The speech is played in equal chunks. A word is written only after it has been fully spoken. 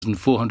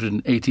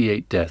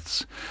488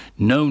 deaths.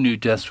 No new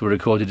deaths were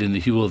recorded in the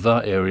Hywel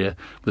Dda area,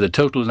 with a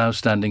total now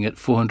standing at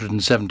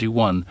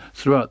 471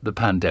 throughout the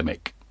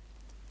pandemic.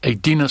 A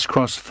Dinas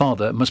Cross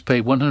father must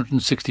pay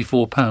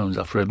 £164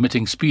 after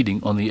admitting speeding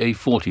on the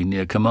A40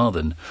 near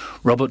Carmarthen.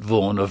 Robert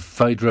Vaughan of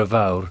Vaidra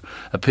Fawr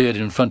appeared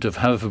in front of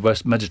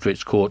Haverfordwest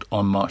Magistrates Court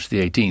on March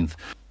the 18th.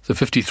 The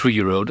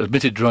 53-year-old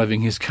admitted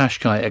driving his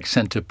Qashqai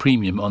X-Centre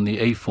Premium on the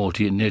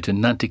A40 near to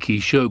Nantyquay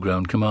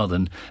Showground,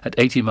 Carmarthen, at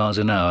 80 miles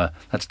an hour.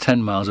 That's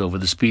 10 miles over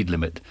the speed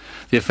limit.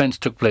 The offence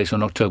took place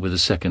on October the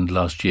 2nd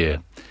last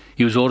year.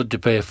 He was ordered to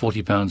pay a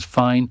 £40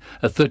 fine,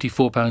 a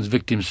 £34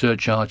 victim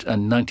surcharge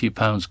and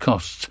 £90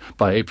 costs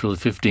by April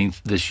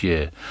 15th this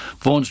year.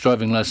 Vaughan's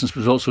driving licence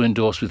was also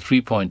endorsed with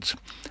 3 points.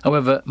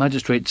 However,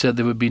 magistrates said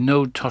there would be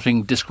no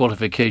totting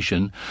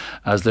disqualification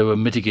as there were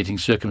mitigating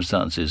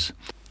circumstances.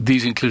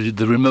 These included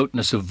the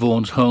remoteness of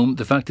Vaughan's home,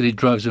 the fact that he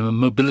drives a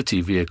mobility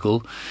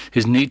vehicle,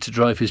 his need to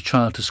drive his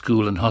child to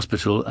school and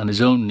hospital, and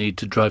his own need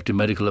to drive to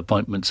medical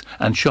appointments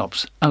and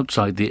shops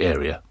outside the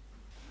area.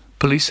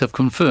 Police have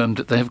confirmed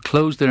that they have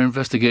closed their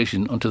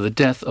investigation into the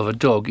death of a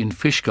dog in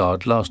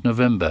Fishguard last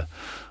November.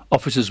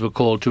 Officers were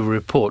called to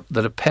report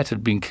that a pet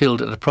had been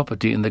killed at a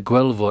property in the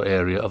Guelvor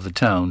area of the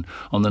town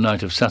on the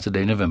night of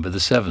Saturday, November the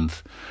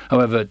 7th.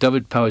 However,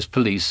 Dyfed-Powys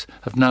Police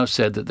have now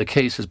said that the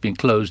case has been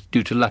closed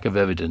due to lack of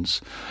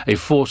evidence. A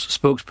Force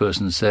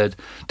spokesperson said,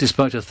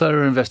 despite a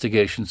thorough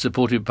investigation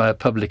supported by a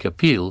public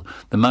appeal,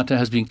 the matter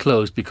has been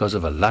closed because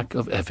of a lack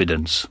of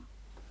evidence.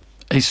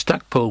 A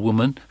Stackpole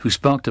woman who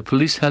sparked a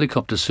police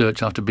helicopter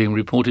search after being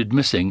reported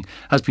missing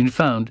has been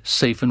found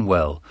safe and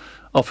well.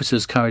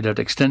 Officers carried out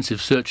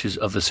extensive searches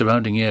of the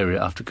surrounding area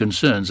after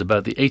concerns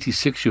about the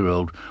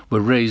 86-year-old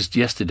were raised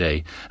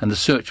yesterday, and the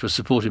search was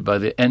supported by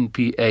the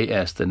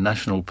NPAS, the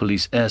National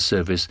Police Air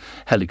Service,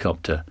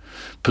 helicopter.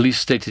 Police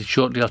stated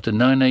shortly after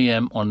 9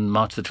 a.m. on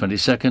March the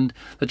 22nd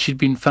that she'd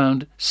been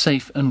found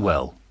safe and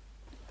well.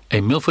 A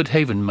Milford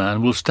Haven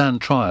man will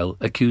stand trial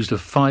accused of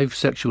 5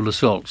 sexual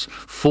assaults,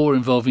 4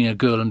 involving a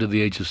girl under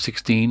the age of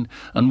 16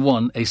 and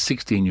 1 a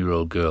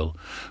 16-year-old girl.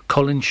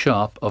 Colin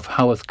Sharp of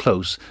Haworth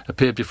Close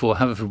appeared before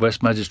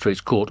Haverfordwest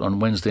Magistrates Court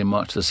on Wednesday,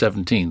 March the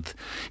 17th.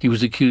 He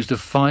was accused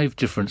of 5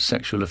 different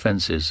sexual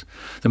offences.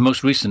 The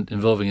most recent,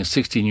 involving a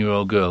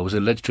 16-year-old girl, was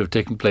alleged to have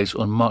taken place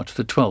on March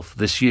the 12th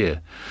this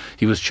year.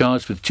 He was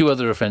charged with 2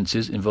 other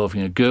offences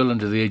involving a girl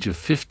under the age of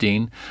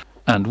 15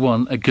 and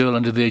 1 a girl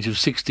under the age of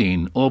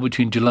 16, all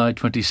between July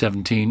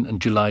 2017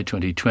 and July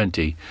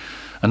 2020.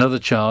 Another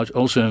charge,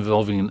 also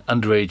involving an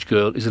underage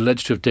girl, is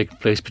alleged to have taken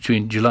place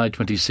between July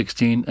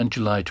 2016 and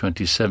July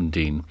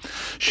 2017.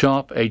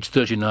 Sharp, aged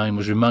 39,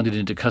 was remanded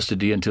into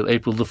custody until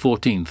April the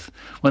 14th,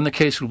 when the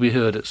case will be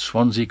heard at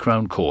Swansea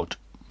Crown Court.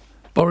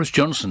 Boris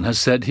Johnson has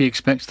said he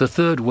expects the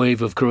 3rd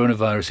wave of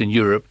coronavirus in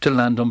Europe to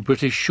land on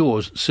British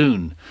shores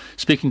soon.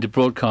 Speaking to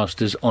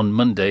broadcasters on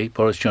Monday,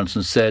 Boris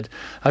Johnson said,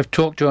 "I've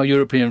talked to our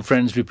European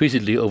friends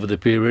repeatedly over the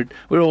period.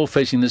 We're all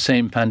facing the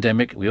same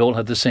pandemic. We all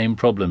have the same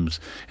problems.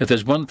 If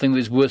there's one thing that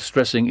is worth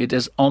stressing, it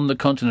is on the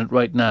continent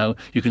right now,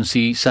 you can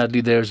see, sadly,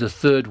 there is a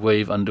 3rd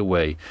wave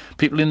underway.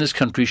 People in this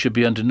country should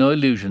be under no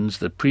illusions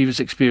that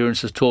previous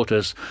experience has taught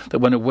us that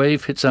when a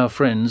wave hits our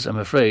friends, I'm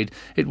afraid,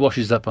 it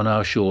washes up on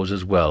our shores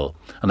as well.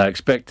 And I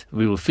expect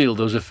we will feel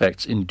those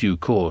effects in due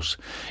course."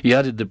 He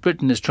added that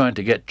Britain is trying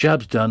to get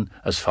jabs done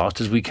as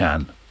fast as we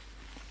can.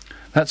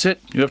 That's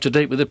it. You're up to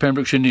date with the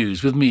Pembrokeshire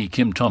News with me,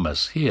 Kim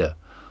Thomas, here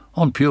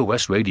on Pure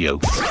West Radio.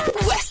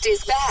 West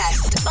is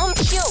best on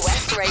Pure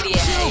West Radio.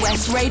 Pure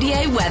West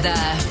Radio weather.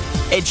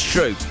 It's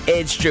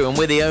true, and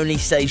we're the only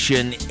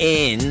station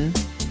in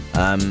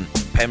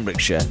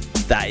Pembrokeshire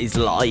that is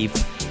live,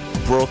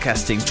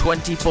 broadcasting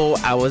 24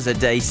 hours a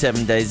day,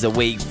 7 days a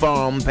week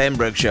from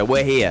Pembrokeshire.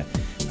 We're here.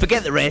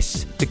 Forget the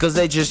rest, because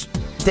they're just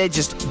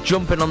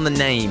jumping on the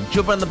name,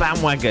 jumping on the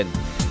bandwagon.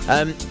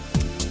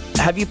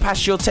 Have you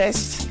passed your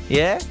test?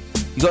 Yeah?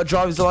 You got a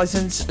driver's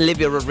license?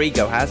 Olivia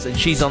Rodrigo has, and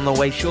she's on the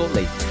way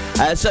shortly.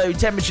 So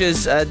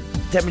temperatures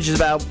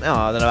about,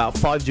 about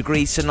 5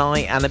 degrees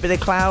tonight, and a bit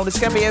of cloud. It's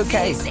going to be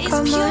okay. This is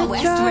Pure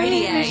West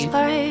Radio.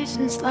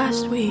 License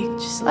last week,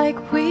 just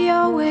like we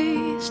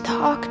always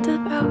talked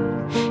about.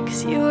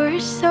 'Cause you were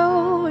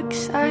so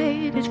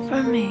excited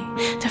for me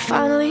to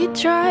finally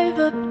drive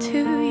up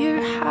to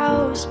your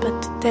house. But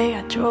today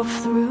I drove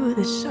through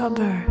the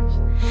suburbs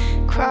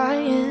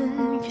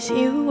crying 'cause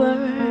you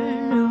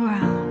weren't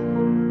around.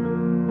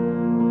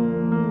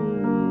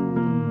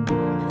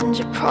 And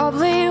you're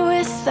probably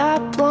with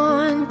that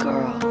blonde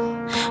girl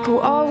who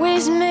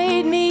always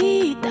made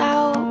me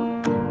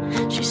doubt.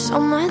 She's so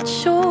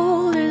much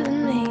older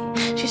than me.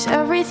 She's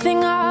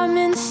everything I'm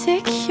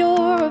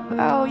insecure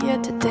about.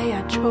 Yet today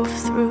I drove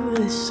through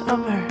the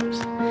suburbs.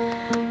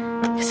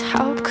 'Cause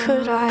how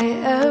could I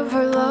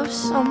ever love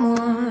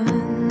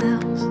someone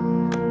else?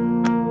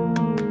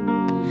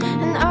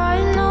 And I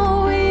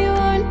know we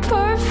weren't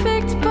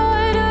perfect,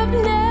 but I've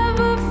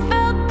never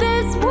felt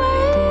this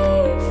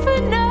way for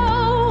no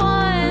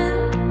one.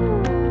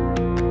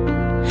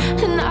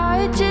 And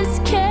I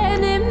just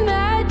can't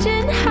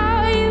imagine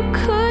how you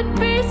could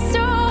be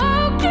so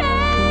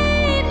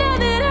okay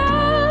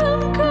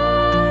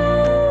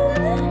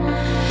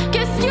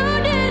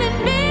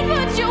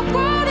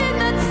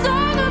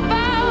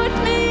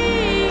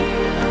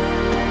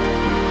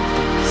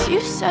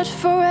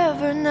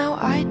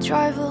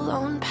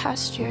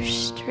past your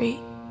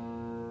street.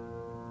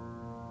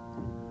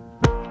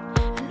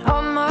 And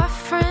all my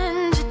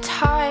friends are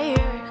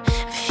tired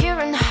of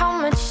hearing how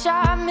much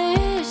I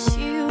miss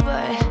you,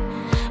 but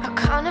I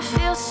kinda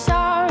feel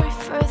sorry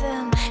for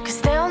them,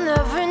 'cause they'll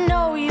never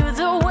know you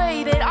the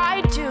way that I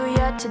do.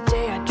 Yet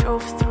today I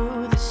drove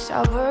through the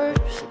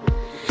suburbs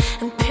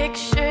and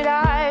pictured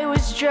I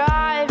was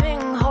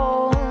driving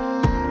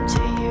home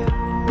to you.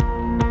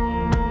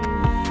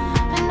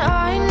 And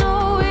I know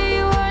we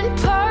weren't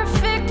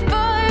perfect,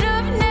 but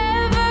I've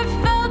never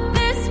felt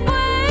this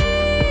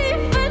way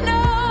for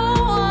no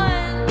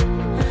one.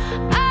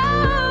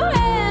 Oh,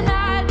 and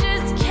I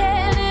just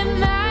can't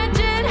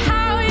imagine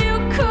how you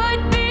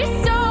could be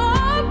so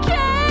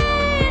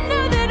okay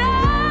now that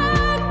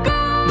I'm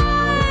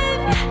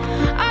gone.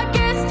 I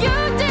guess you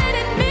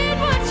didn't mean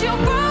what you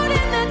wrote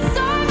in that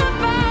song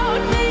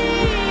about me.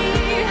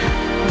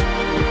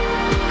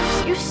 'Cause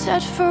you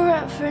said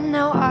forever,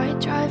 now I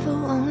drive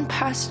alone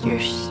past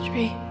your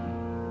street.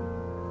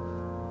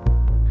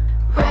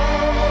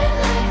 Red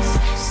lights,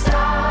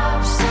 stop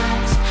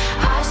signs,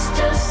 I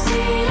still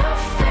see your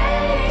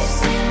face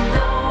in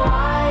the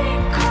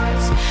white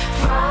cars,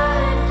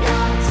 front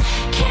yards.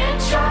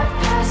 Can't drive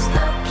past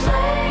the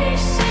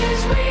places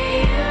we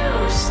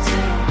used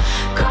to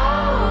go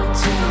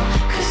to,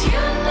 'cause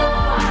you know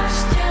I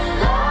still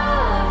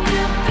love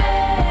you,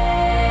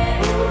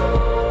 babe.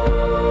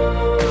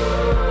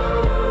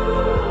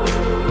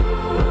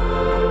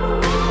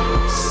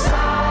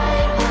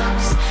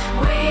 Sidewalks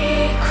we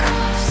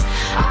crossed,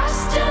 I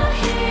still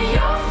hear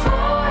your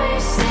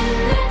voice in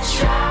the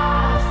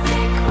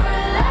traffic.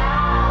 We're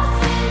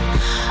laughing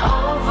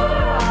over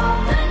all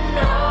the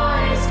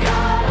noise.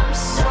 God, I'm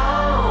so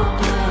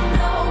blue,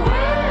 no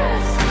we're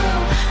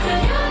through, but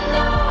you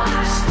know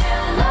I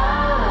still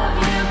love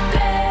you,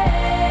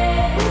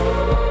 babe.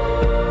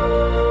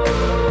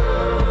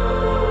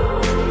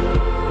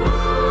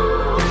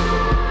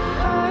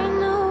 I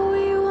know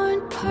we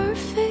weren't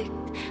perfect,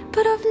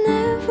 but I've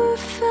never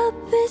felt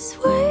this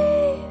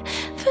way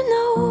for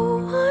no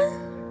one.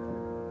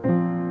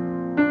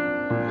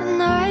 And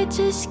I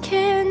just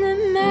can't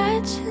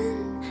imagine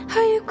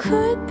how you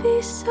could be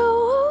so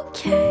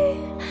okay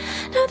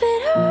now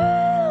that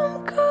I'm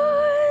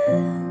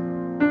gone.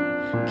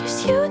 'Cause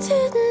you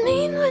didn't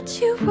mean what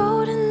you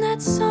wrote in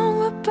that song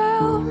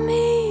about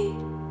me.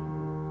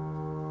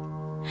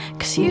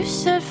 'Cause you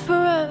said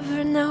forever,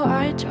 now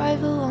I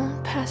drive alone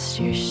past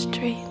your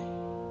street.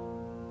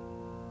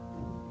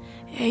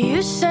 Yeah,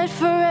 you said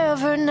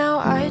forever, now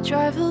I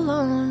drive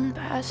alone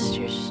past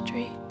your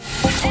street.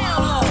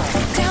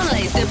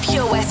 Download the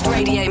Pure West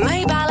Radio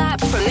mobile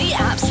app from the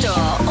App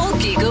Store or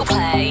Google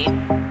Play.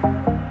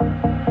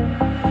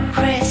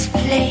 Press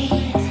play,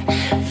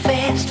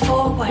 fast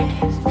forward,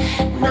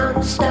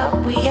 non-stop.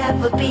 We have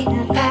a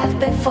beaten path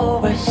before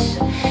us.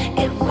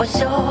 It was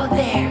all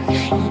there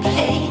in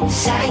plain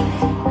sight.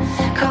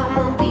 Come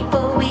on,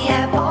 people, we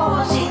have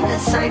all seen the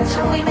signs,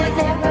 so we might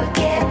never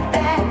get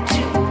back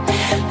to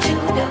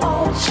the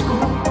old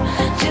school,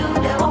 to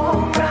the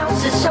old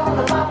grounds. It's all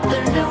about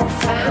the new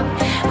found.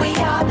 We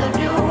are the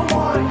new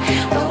one,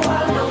 the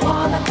world know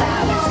all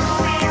about us.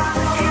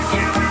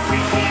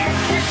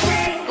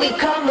 We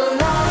come a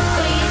long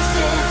way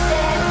since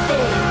that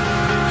day,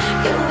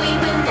 and we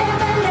will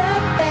never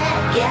look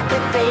back at the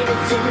faded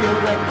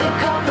silhouette. We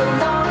come a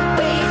long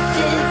way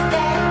since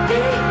that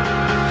day,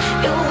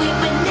 and we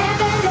will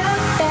never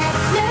look back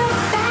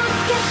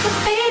at the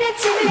faded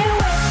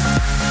silhouette.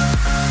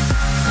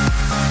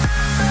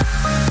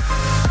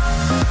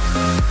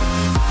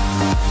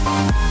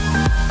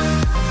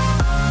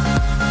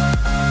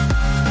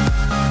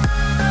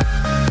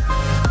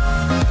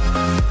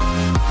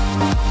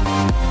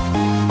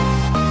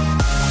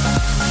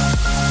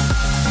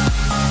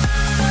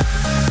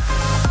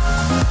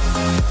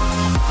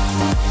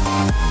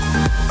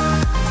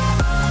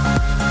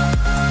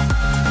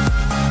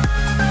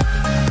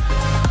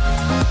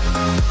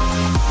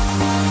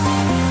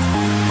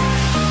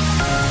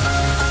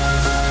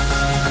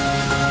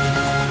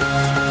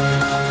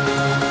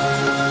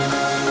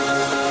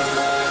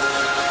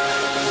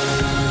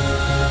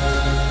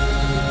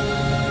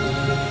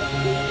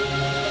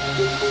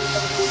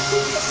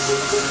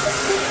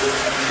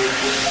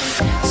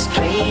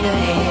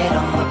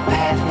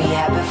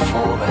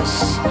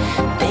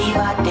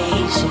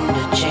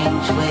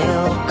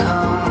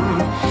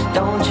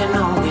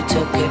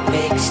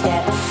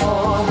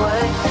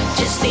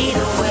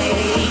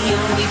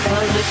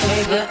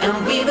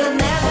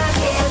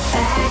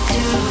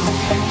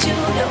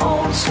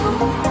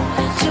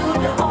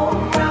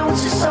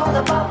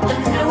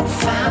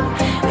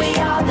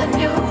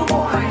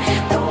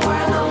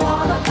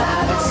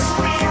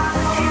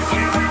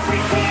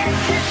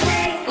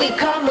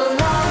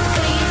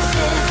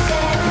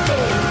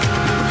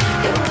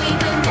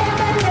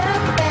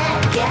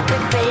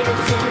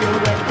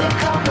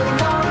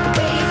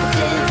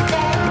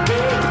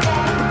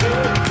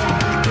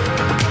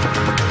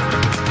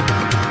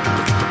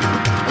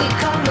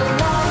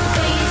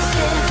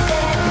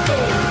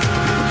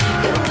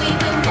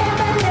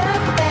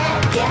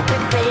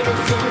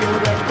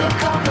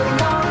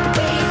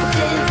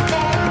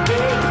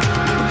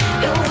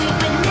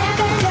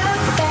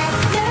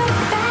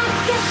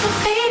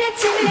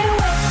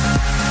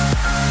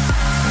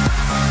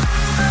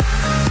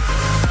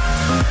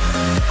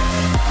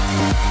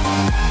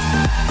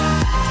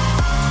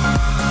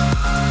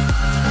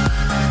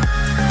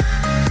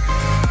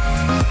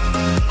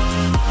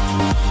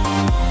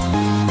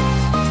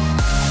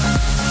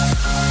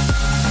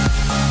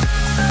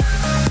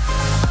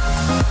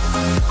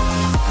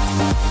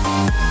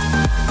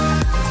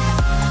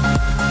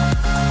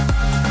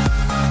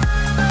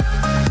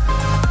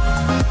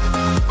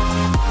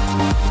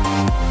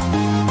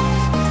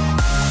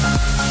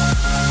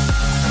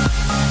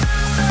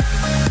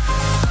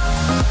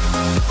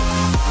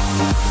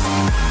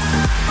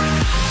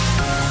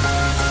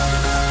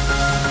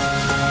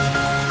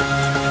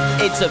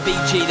 It's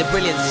Avicii, the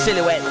brilliant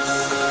Silhouettes.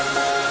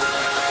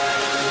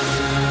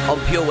 On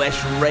Pure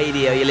West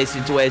Radio, you're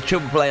listening to a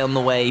Triple Play on the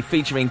way,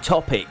 featuring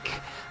Topic,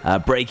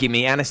 Breaking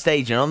Me,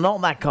 Anastasia, I'm Not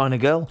That Kind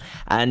of Girl,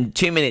 and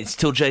 2 minutes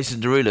till Jason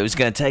Derulo is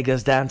going to take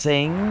us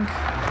dancing.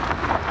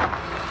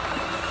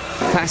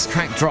 Fast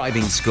Track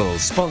Driving School,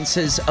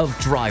 sponsors of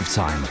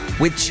Drivetime,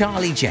 with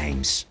Charlie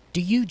James. Do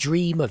you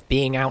dream of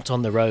being out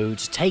on the road,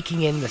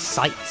 taking in the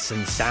sights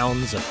and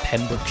sounds of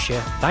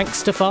Pembrokeshire?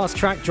 Thanks to Fast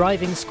Track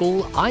Driving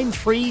School, I'm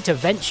free to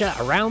venture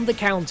around the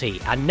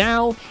county, and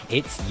now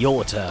it's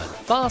your turn.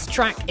 Fast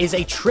Track is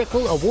a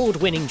triple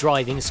award-winning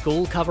driving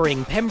school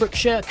covering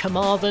Pembrokeshire,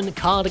 Carmarthen,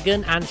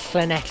 Cardigan and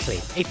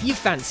Llanelli. If you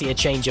fancy a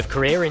change of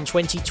career in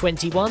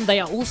 2021,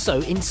 they are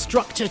also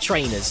instructor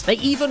trainers. They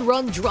even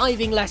run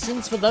driving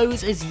lessons for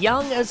those as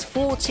young as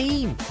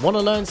 14. Want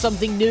to learn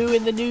something new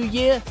in the new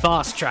year?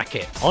 Fast Track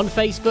it. On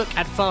Facebook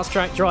at Fast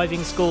Track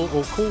Driving School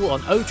or call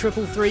on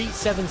 0333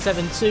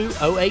 772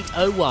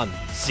 0801.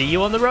 See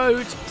you on the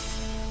road.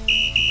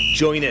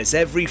 Join us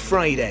every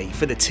Friday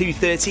for the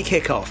 2:30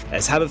 kickoff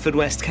as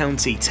Haverfordwest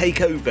County take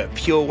over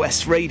Pure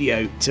West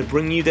Radio to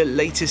bring you the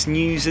latest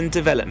news and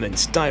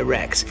developments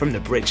direct from the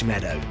Bridge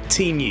Meadow.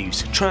 Team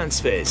news,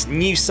 transfers,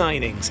 new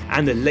signings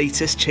and the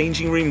latest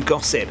changing room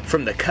gossip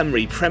from the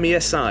Cymru Premier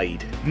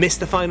side. Miss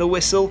the final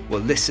whistle? Well,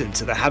 listen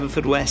to the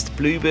Haverfordwest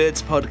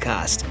Bluebirds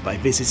podcast by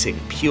visiting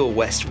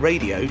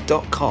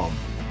purewestradio.com.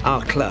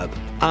 Our club,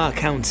 our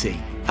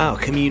county, our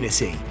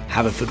community.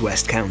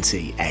 Haverfordwest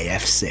County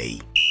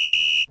AFC.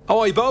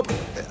 Oh, hi, Bob.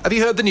 Have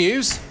you heard the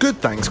news? Good,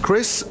 thanks,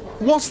 Chris.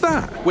 What's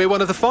that? We're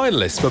one of the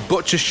finalists for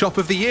Butcher's Shop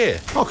of the Year.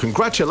 Oh,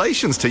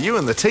 congratulations to you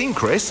and the team,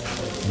 Chris.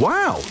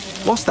 Wow,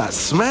 what's that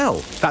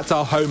smell? That's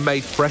our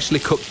homemade freshly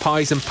cooked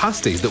pies and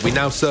pasties that we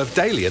now serve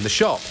daily in the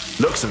shop.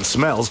 Looks and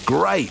smells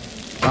great.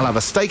 I'll have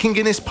a steak and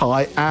Guinness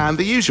pie and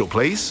the usual,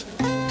 please.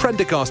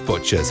 Prendergast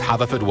Butchers,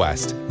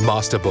 Haverfordwest.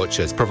 Master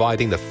Butchers,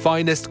 providing the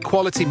finest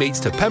quality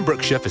meats to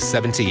Pembrokeshire for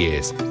 70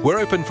 years. We're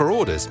open for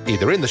orders,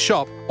 either in the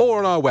shop or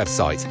on our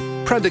website,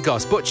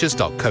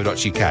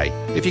 prendergastbutchers.co.uk.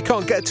 If you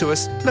can't get to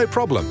us, no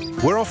problem.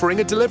 We're offering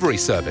a delivery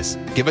service.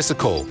 Give us a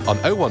call on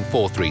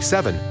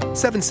 01437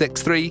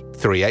 763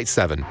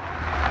 387.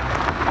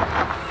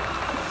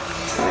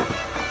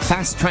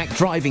 Fast Track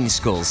Driving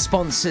School,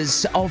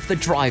 sponsors of the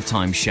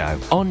Drivetime Show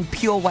on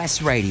Pure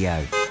West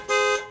Radio.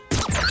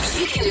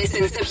 You can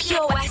listen to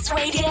Pure West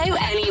Radio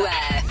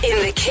anywhere. In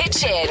the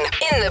kitchen,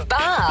 in the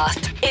bath,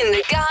 in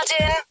the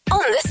garden, on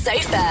the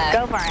sofa.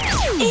 Go for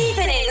it.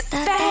 Even in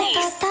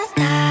space.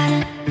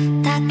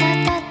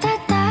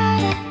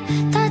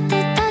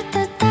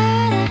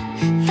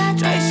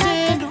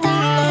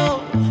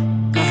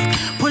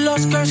 Pull up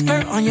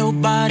skirt on your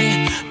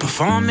body.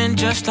 Performing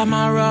just like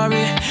my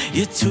Rari.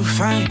 You're too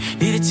fine,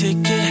 need a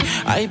ticket.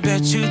 I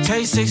bet you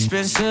taste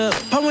expensive.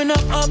 Pouring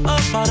up,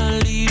 about a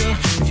liter.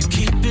 If you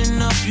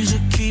keeping up, you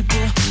should keep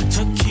it.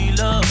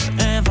 Tequila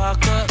and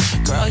vodka.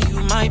 Girl,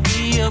 you might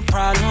be a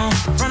problem.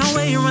 Run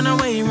away, run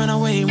away, run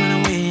away, run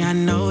away. I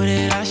know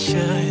that I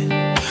should,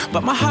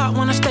 but my heart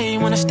wanna stay,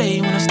 wanna stay,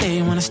 wanna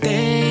stay, wanna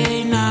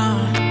stay now.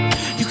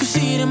 You can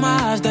see it in my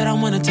eyes that I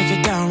wanna take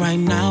it down right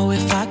now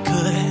if I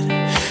could.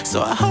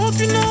 So I hope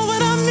you know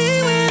what I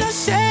mean when I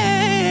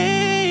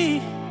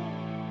say,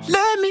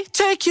 let me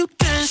take you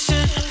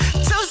dancing.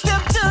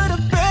 Two-step to the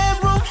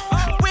bedroom.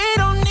 We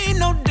don't need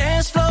no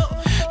dance floor.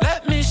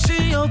 Let me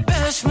see your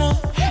best move.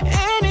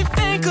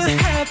 Anything could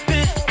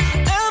happen.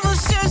 Ever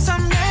since I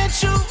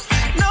met you,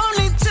 no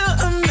need to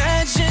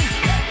imagine.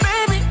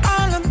 Baby,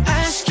 all I'm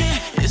asking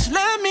is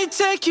let me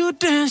take you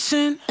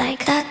dancing.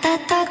 Like that,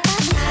 that, that,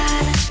 that,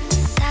 that.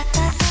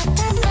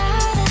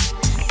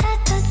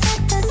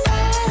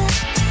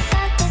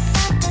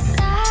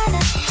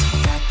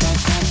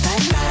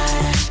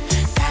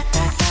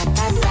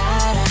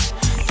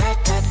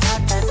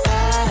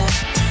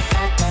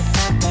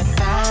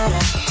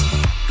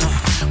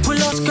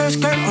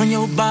 Skirt on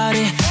your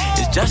body.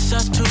 It's just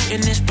us two in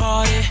this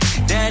party.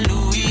 That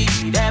Louis,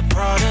 that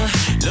Prada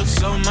looks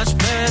so much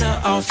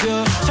better off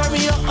you. Turn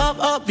me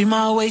up, be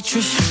my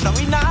waitress. No,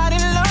 we not in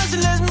love, so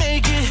let's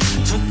make it.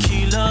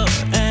 Tequila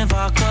and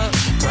vodka.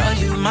 Girl,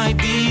 you might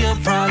be a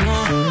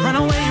problem. Run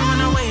away,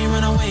 run away,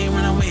 run away,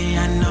 run away.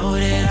 I know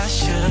that I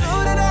should,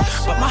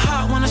 but my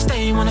heart wanna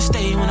stay, wanna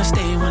stay, wanna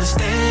stay, wanna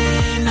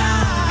stay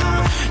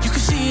now. You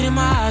can see it in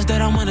my eyes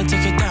that I wanna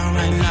take it down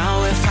right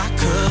now if I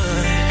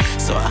could.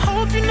 So I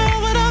hope you know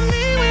what I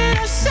mean when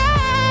I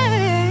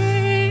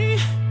say,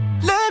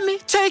 let me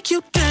take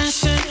you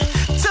dancing.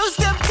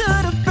 Two-step to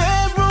the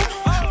bedroom.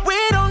 We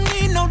don't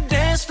need no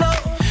dance floor.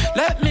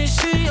 Let me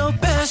see your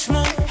best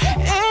move.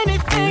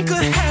 Anything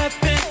could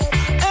happen.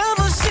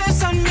 Ever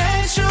since I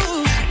met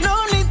you,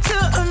 no need to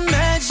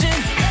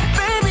imagine.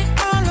 Baby,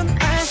 all I'm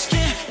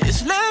asking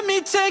is let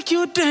me take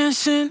you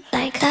dancing.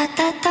 Like that,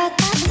 that, that,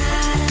 that,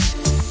 that.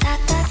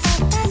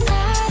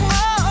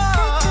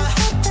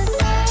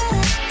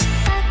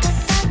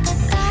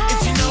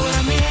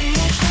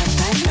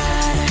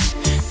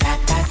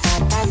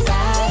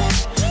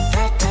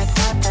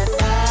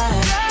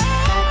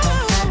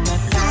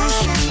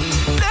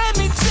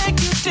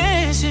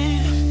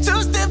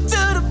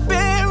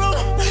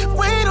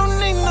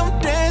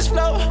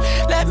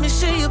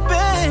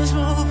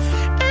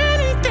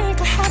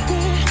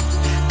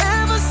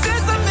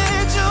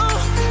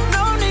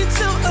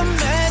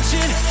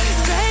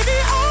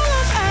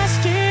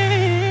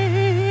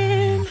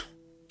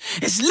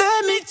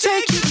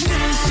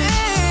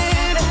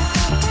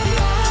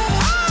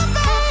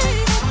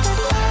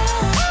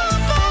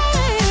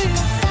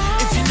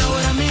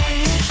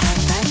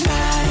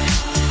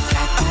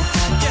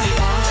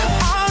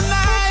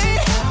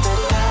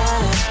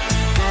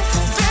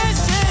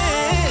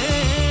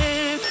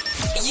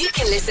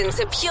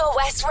 listen to Pure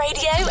West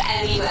Radio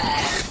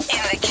anywhere.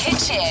 In the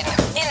kitchen,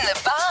 in the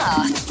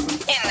bath,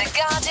 in the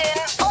garden,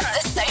 on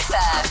the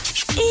sofa,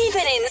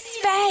 even in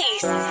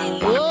space.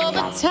 All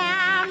the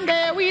time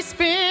that we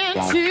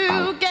spend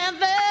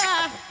together,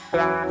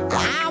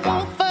 I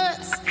won't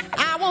fuss,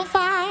 I won't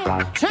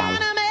fight, trying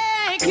to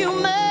make you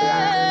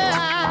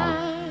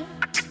mine.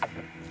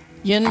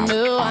 You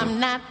know I'm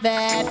not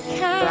that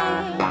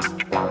kind.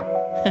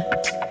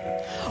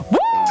 Woo!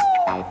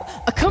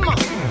 Come on.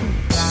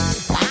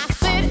 I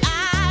said I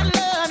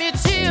love you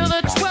till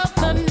the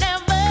 12th of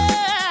never,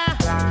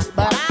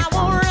 but I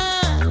won't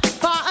run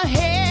far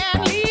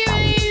ahead,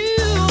 leaving you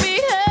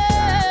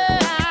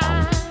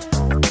behind.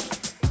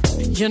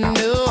 You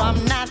know I'm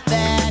not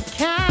that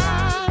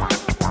kind,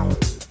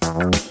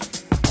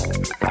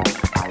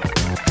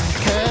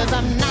 'cause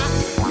I'm not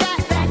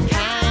that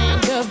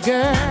kind of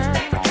girl.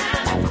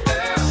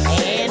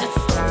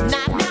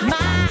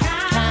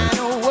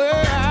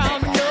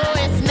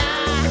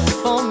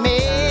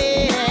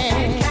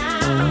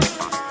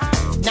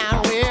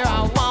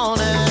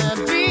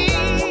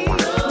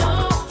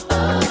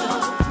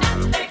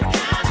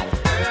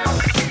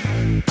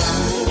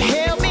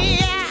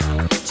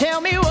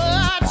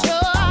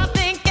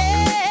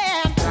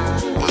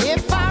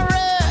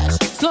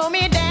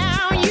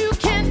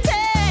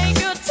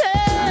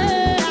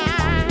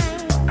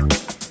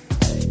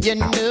 You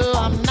know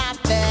I'm not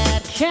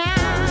that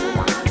kind.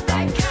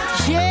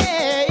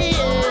 Yeah,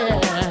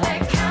 yeah.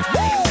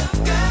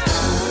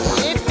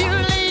 If you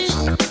leave,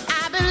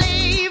 I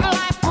believe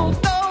life will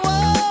go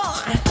on.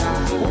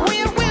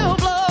 Wind will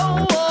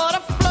blow,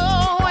 water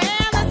flow,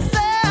 and the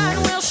sun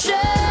will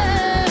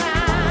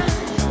shine.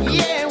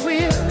 Yeah,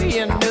 will.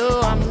 You know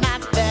I'm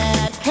not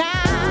that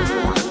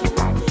kind.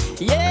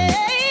 Yeah,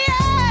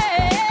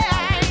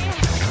 yeah.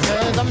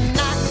 'Cause I'm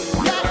not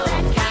that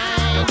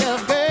kind of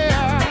girl.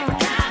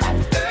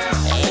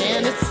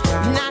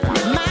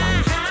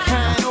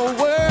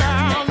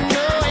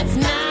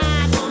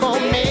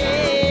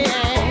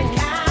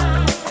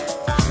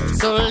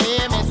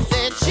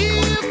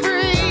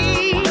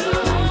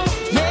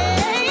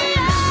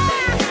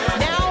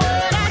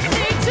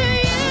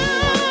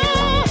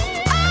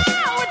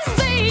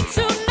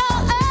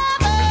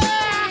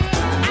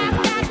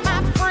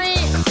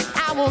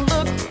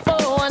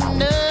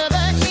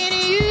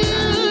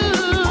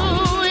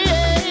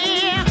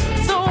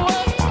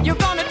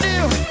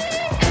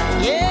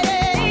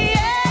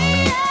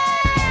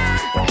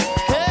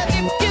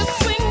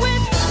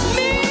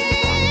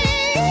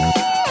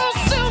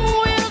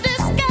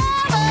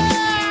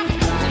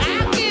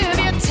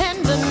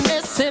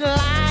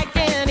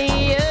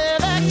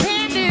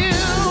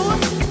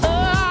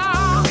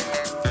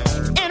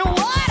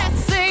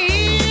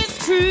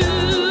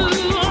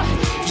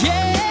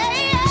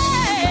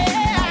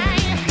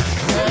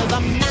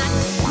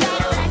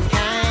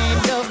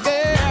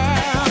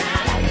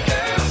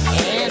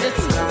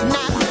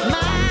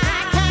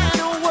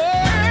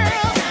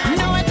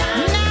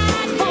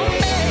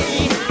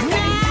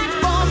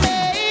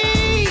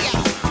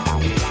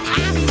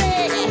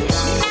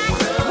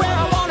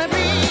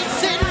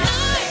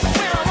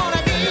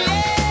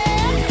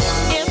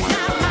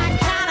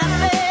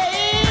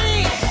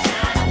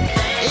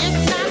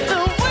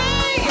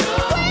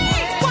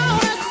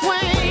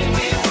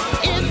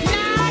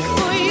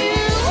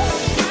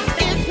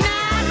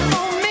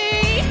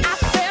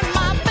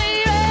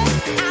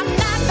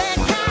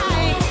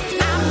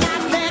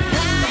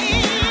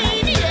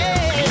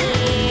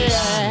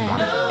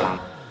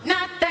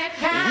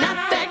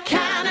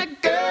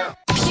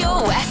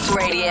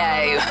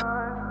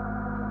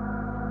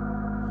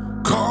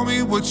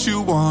 What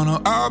you wanna,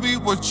 I'll be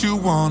what you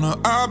wanna.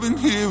 I've been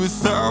here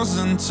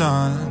 1,000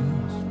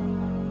 times.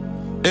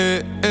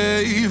 Hey,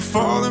 hey,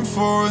 falling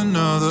for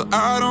another,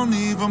 I don't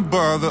even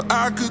bother.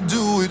 I could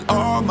do it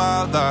all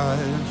my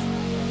life.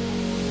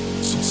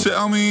 So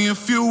tell me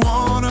if you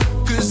wanna,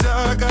 'cause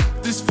I got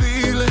this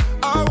feeling.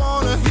 I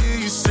wanna hear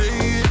you say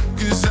it,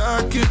 'cause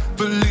I can't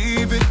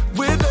believe it.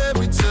 With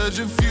every touch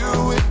of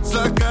you, it's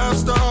like I've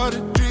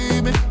started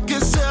dreaming.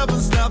 'Cause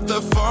heaven's not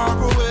that far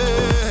away.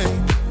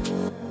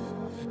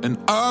 And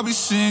I'll be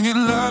singing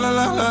la la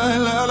la la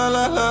la la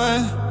la la.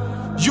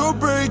 You're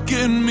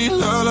breaking me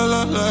la la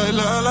la la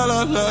la la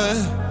la la.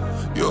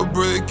 You're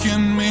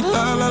breaking me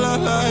la la la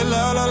la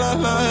la la la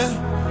la.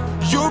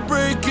 You're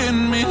breaking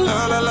me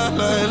la la la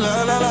la la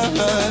la la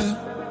la.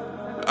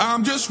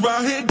 I'm just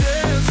right here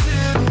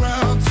dancing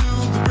around to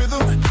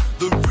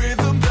the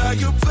rhythm that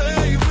you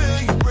play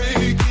when you're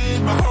breaking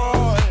my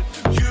heart.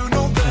 You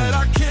know that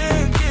I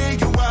can't get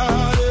you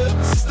out of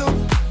the system.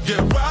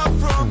 Yeah, right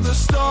from the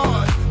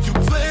start.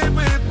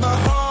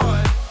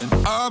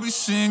 I'll be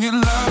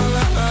singing la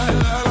la la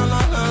la la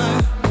la la.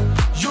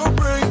 You're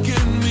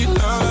breaking me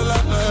la la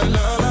la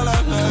la la la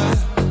la.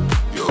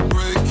 You're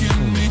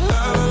breaking me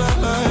la la la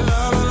la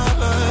la la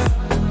la.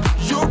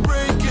 You're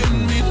breaking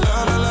me la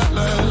la la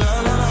la la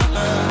la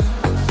la.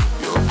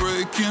 You're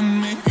breaking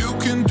me. You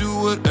can do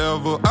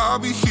whatever. I'll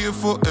be here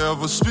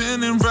forever,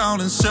 spinning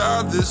round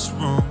inside this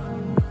room.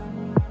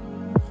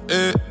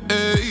 Hey,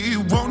 hey,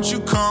 won't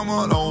come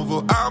on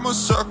over. I'm a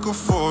sucker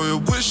for you,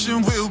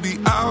 wishing we'll be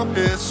out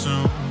here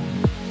soon.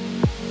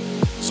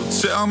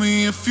 So tell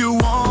me if you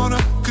wanna,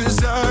 cause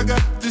I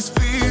got this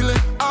feeling.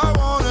 I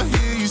wanna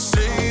hear you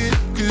say it,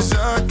 cause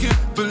I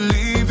can't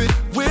believe it.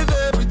 With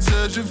every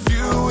touch of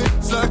you,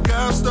 it's like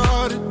I've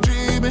started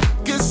dreaming.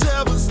 Guess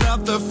heaven's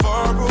not that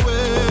far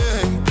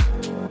away.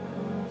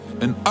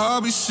 And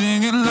I'll be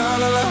singing la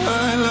la la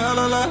la la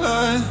la la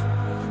la.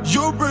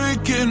 You're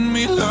breaking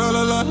me la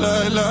la la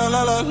la la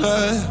la la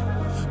la.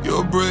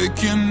 You're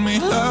breaking me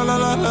la la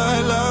la la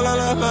la la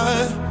la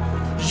la.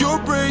 You're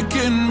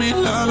breaking me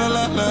la la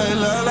la la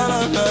la la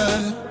la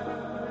la.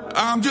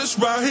 I'm just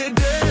right here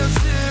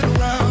dancing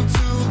around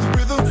to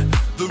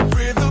the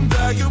rhythm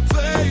that you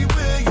play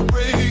when you're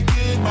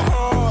breaking my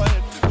heart.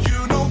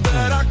 You know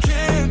that I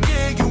can't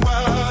get you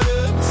out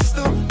of the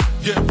system.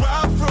 Yeah,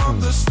 right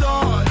from the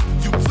start,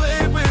 you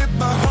play with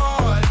my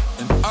heart,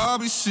 and I'll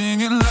be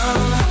singing la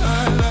la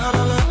la la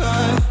la la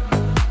la.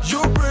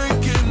 You're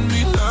breaking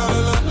me la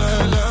la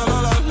la la la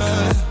la la.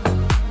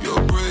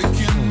 You're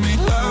breaking me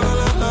la la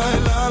la la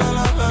la la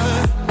la la.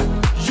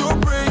 You're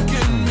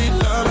breaking me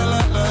la la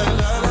la la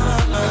la la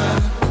la.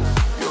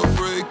 You're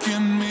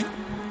breaking me.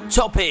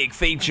 Topic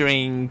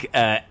featuring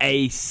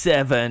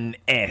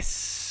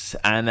A7S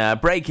and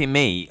Breaking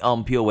Me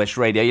on Pure West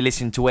Radio. You're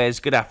listening to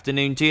Wes. Good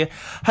afternoon to you.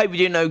 Hope you're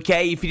doing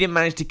okay. If you didn't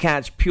manage to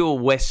catch Pure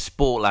West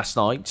Sport last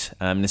night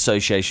in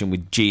association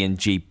with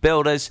G&G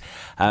Builders,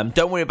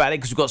 don't worry about it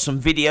because we've got some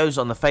videos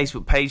on the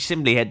Facebook page.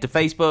 Simply head to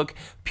Facebook,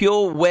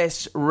 Pure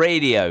West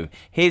Radio.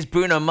 Here's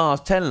Bruno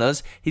Mars telling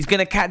us he's going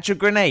to catch a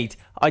grenade.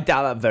 I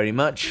doubt that very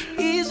much.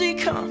 Easy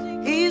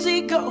come,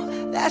 easy go,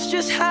 that's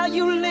just how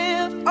you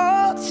live.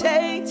 Oh,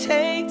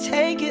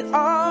 take it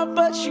all,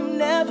 but you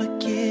never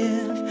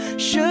give.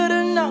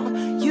 Should've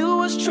known you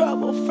was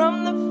trouble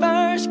from the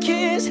first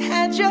kiss.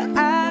 Had your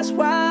eyes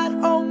wide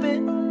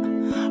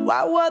open,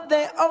 why were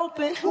they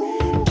open?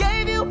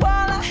 Gave you all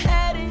I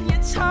had and you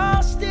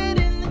tossed it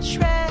in the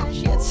trash.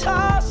 You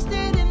tossed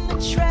it in the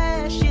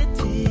trash, you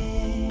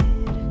did.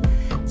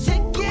 To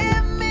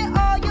give me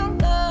all your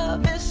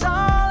love is all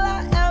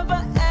I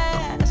ever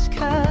ask.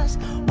 Cause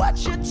what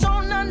you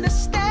don't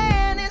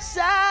understand is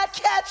I'd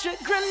catch a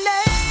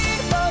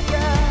grenade for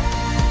ya.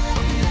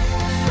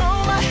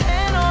 Throw my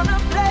hand on a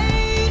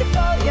blade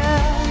for ya.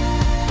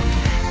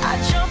 I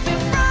jump in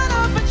front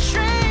of a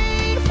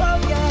train for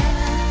ya.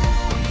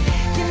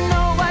 You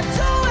know I'd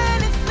do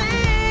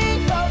anything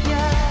for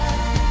ya.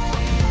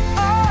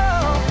 Oh,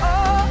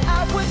 I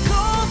would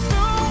go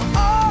through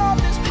all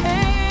this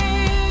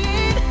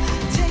pain.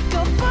 Take a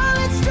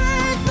bullet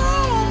straight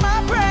through my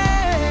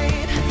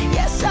brain.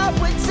 Yes, I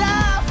would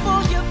die for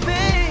you,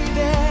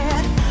 baby,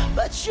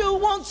 but you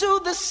won't do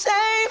the same.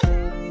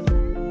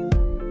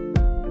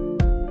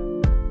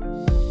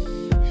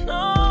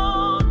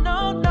 No,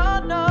 no, no,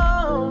 no.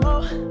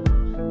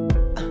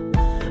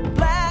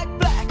 Black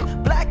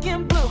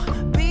and blue.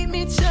 Beat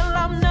me till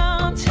I'm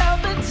numb. Tell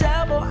the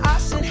devil I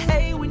said,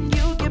 hey, when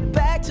you get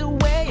back to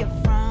where you're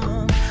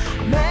from.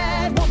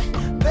 Mad woman,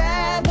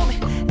 bad woman,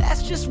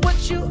 that's just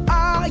what you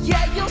are.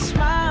 Yeah, you'll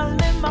smile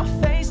in my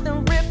face,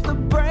 then rip the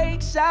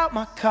brakes out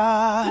my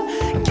car.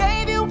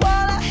 Gave you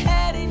all I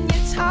had and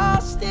you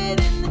tossed it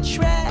in the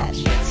trash.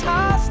 You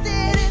tossed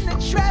it in the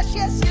trash,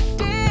 yes you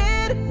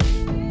did.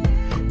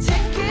 To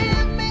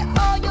give me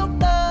all your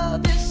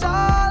love is all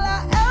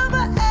I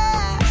ever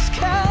ask.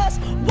 Cause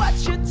what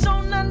you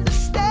don't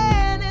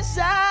understand is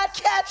I'd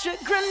catch a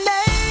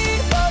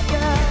grenade for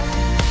ya.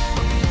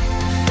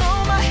 Throw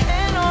my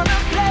hand on a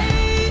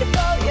blade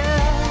for ya.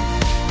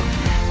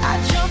 I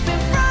jump in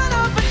front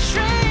of a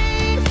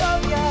train for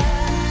ya.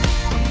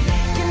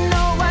 You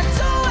know I'd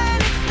do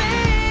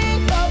anything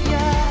for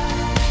ya.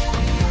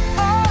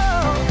 Oh,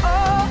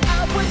 I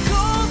would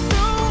go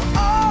through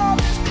all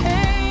this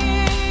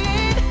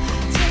pain.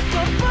 Take a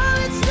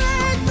bullet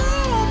straight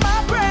through my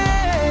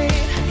brain.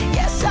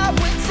 Yes, I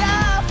would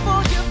die for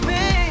you,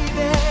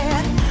 baby,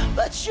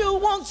 but you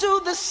won't do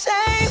the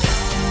same.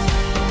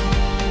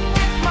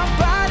 If my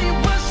body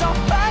was on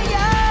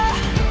fire,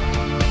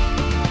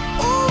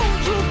 ooh,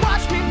 you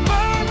watch me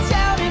burn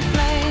down in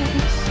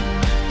flames.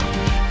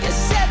 You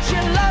said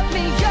you love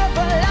me, you're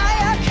a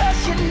liar, cause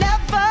you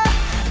never,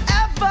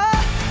 ever,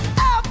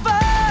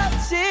 ever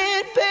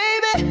did,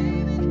 baby.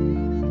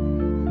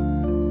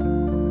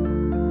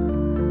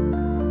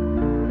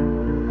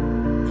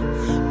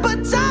 But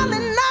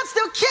darling, I'd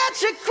still catch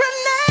a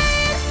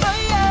grenade for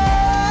ya.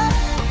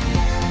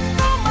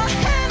 Throw my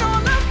hand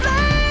on a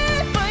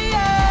blade for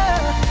ya.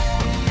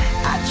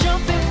 I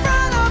jump in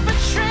front of a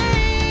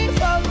train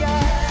for ya.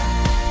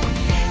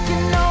 You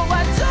know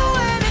I'd do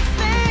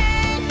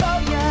anything for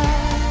ya.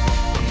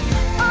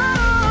 Oh,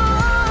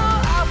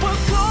 I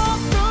would go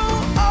through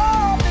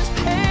all this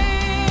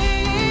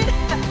pain.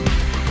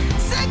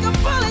 Take a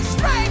bullet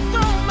straight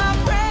through my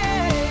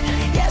brain.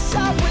 Yes, I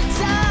would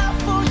die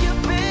for you,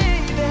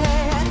 baby,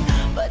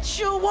 but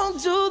you won't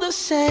do the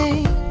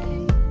same.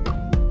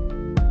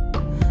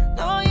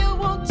 No, you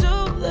won't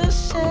do the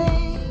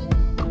same.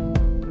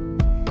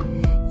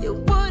 You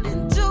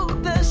wouldn't do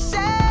the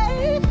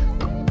same.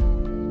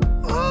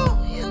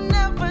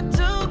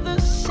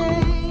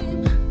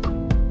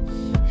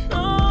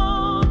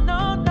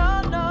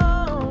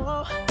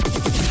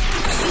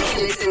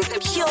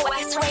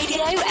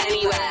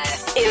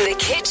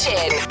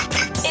 kitchen,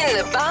 in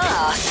the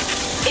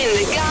bath, in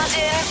the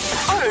garden,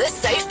 on the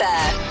sofa,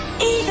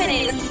 even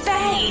in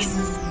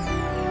space.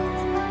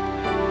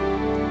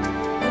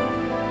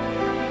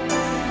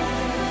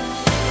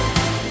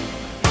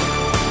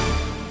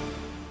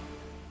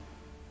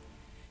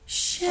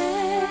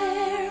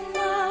 Share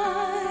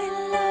my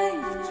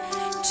life,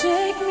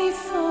 take me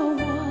for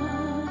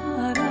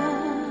what I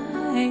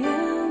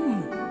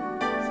am,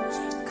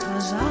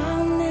 'cause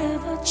I'll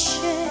never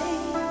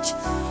change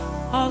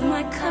all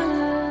my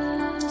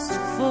colors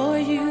for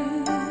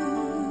you.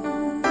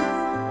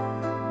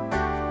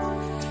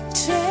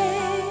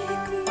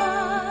 Take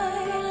my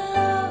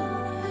love,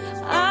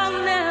 I'll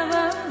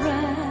never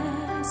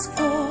ask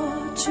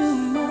for too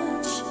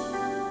much,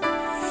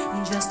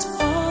 just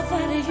all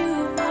that you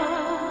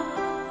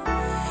are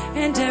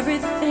and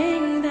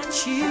everything that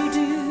you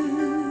do.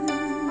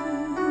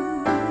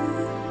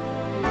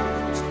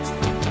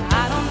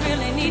 I don't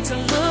really need to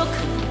look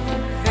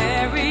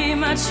very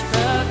much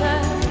further.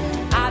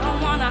 I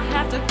don't wanna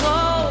have to go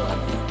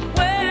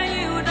where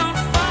you don't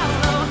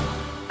follow.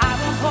 I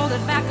won't hold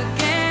it back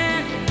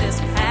again. This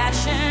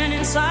passion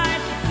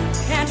inside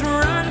can't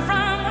run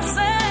from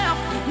myself.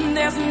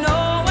 There's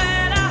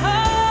nowhere to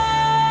hide.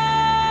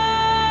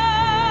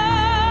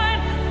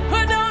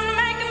 But don't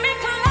make me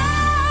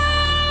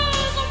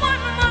close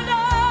one more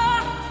door.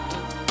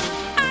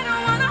 I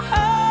don't wanna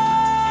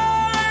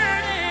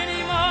hurt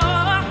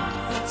anymore.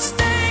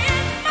 Stay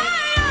in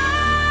my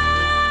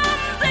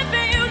arms if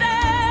you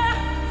dare.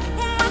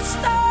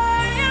 Must I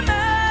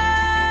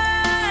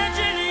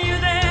imagine you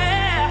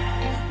there?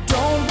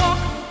 Don't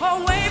walk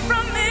away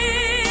from me.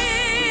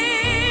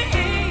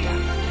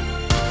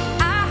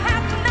 I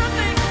have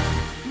nothing,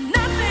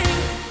 nothing,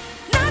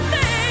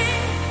 nothing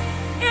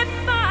if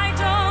I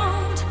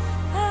don't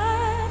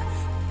have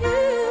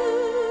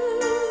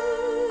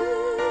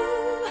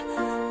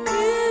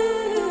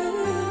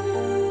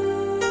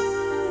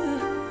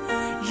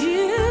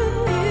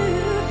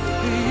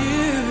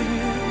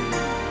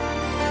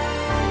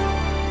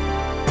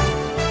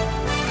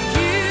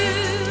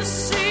you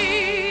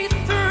see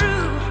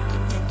through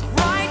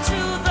right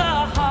to the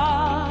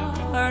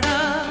heart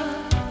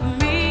of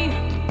me.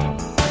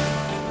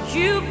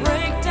 You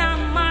break down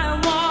my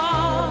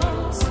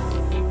walls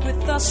with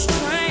the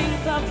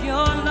strength of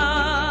your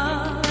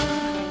love.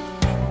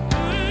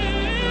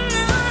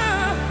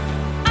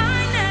 I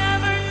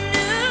never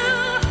knew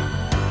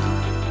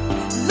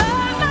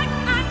love like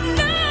I've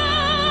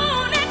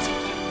known it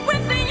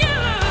with you.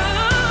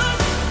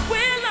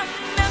 Will a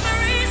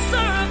memory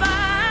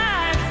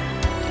survive?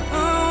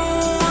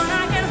 One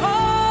I can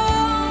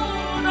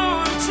hold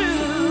on to.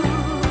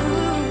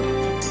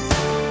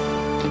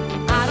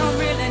 I don't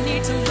really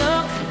need to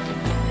look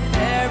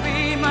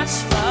very much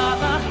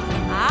further.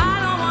 I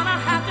don't wanna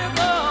have to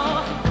go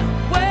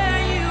where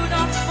you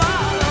don't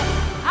follow.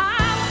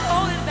 I'll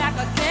hold it back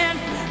again.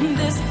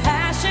 This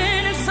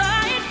passion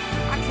inside,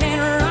 I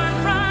can't run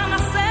from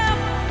myself.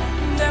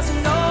 There's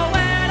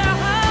nowhere to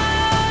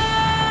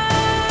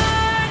hide.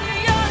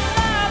 Your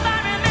love I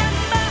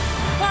remember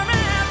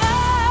forever.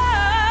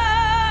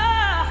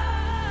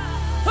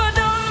 But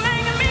don't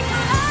make me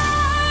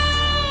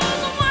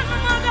close one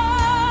more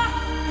door.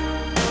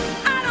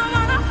 I don't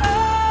wanna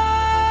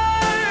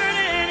hurt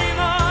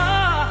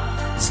anymore.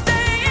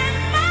 Stay in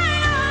my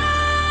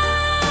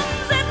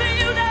arms if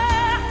you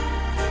dare.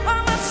 Or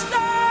must I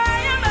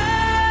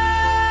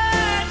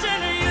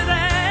imagine you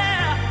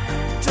there?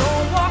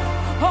 Don't walk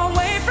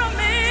away from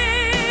me.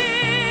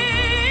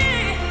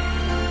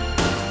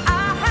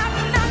 I have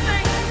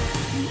nothing,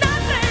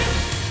 nothing,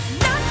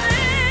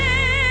 nothing.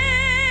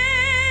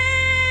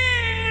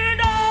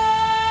 Don't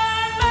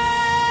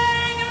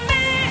make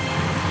me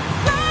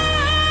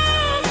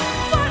close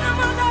one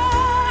more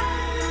door.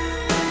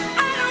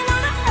 I don't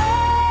wanna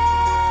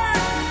hurt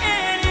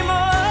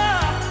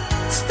anymore.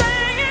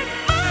 Stay in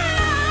my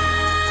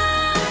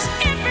arms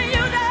if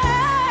you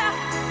dare.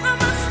 Or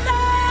must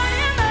I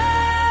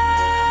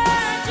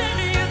imagine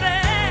you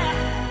there?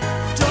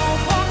 Don't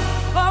walk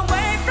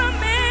away from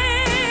me.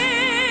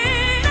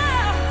 No,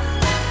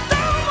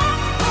 don't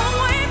walk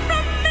away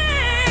from me.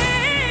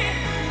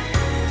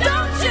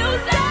 Don't you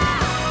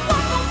dare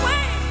walk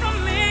away from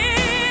me.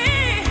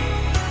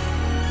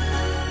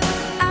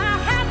 I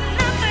have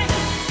nothing,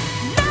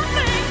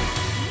 nothing,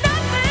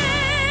 nothing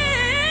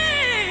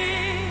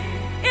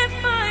if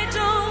I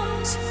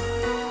don't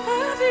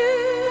have you.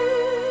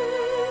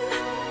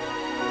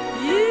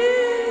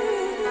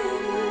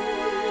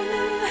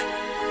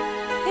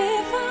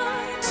 If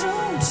I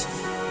don't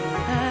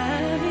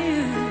have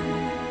you.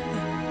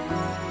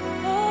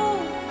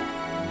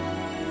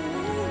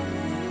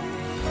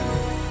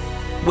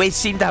 We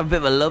seem to have a bit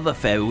of a love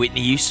affair with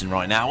Whitney Houston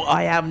right now.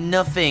 I Have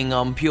Nothing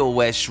on Pure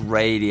West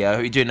Radio.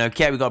 You're doing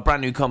okay. We've got a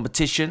brand new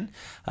competition,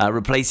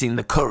 replacing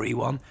the Curry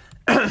one.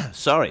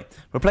 Sorry,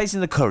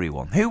 replacing the Curry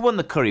one. Who won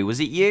the Curry? Was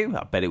it you?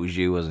 I bet it was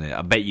you, wasn't it?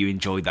 I bet you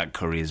enjoyed that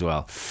curry as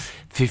well.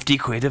 50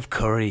 quid of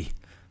curry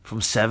from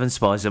Seven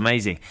Spice.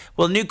 Amazing.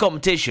 Well, the new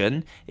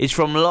competition is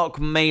from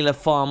Lochmeyler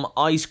Farm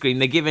Ice Cream.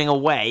 They're giving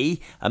away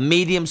a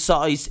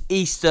medium-sized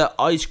Easter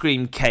ice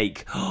cream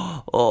cake.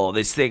 Oh,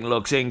 this thing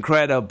looks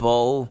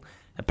incredible.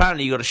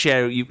 Apparently, you got to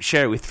share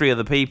it with 3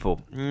 other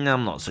people.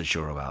 I'm not so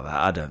sure about that.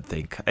 I don't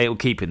think it'll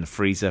keep in the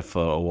freezer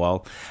for a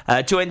while.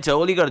 To enter,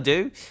 all you got to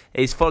do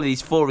is follow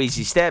these 4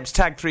 easy steps.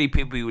 Tag 3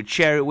 people you would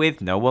share it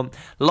with. No one.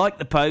 Like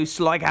the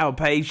post, like our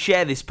page,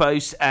 share this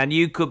post, and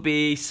you could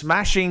be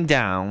smashing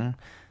down.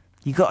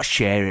 You got to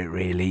share it,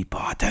 really,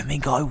 but I don't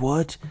think I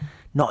would.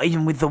 Not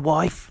even with the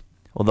wife.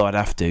 Although I'd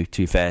have to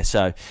be fair.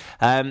 So,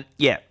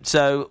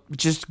 so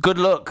just good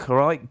luck, all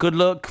right? Good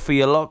luck for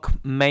your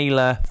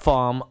Lochmeyler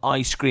Farm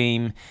ice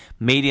cream,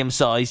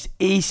 medium-sized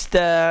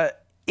Easter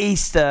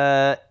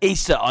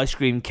ice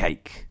cream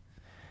cake.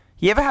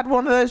 You ever had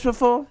one of those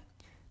before?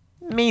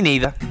 Me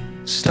neither.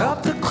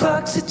 Stop the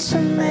clocks, it's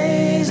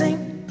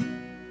amazing.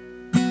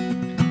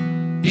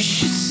 You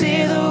should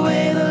see the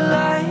way the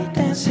light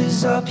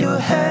dances up your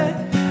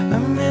hair.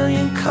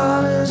 1,000,000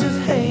 colors of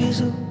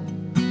hazel,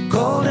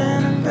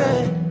 golden and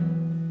red.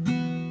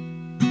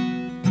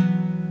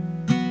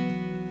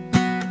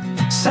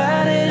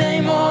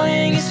 Saturday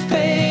morning is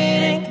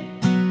fading.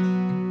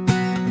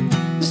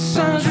 The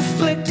sun's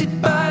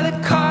reflected by the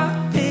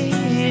coffee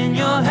in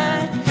your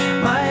hand.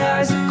 My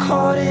eyes are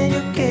caught in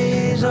your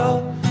gaze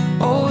all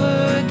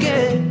over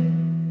again.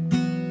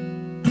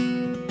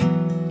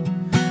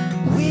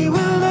 We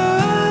were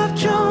love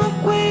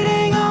drunk,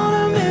 waiting on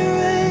a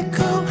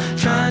miracle,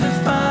 trying to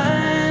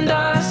find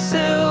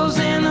ourselves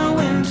in the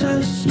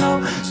winter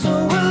snow. So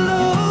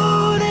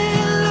alone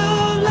in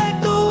love, like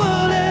the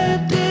world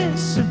had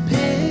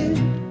disappeared.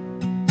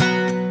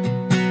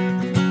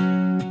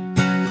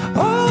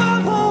 Oh, I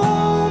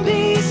won't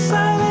be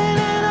silent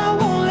and I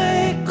won't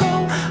let go.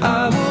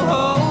 I will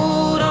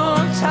hold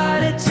on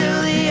tighter till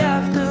the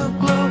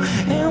afterglow,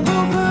 and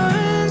we'll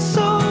burn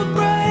so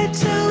bright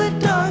till the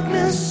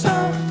darkness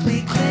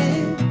softly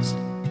clears.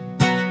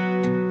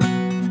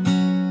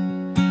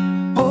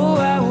 Oh,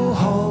 I will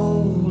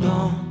hold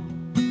on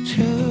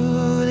to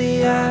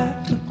the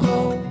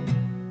afterglow.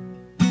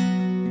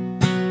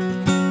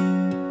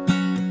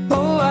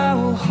 Oh, I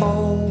will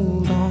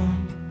hold on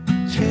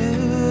to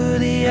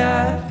the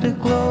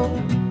afterglow.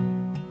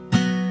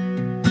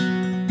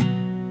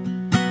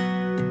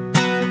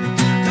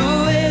 The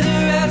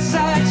weather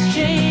outside's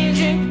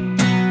changing.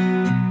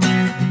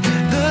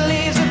 The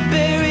leaves are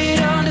buried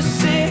under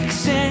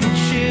 6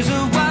 inches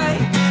of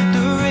white.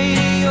 The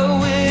radio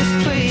is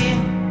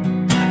playing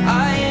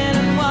Iron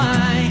and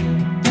Wine.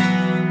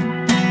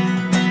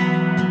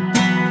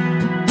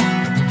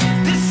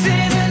 This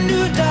is a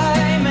new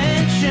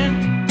dimension.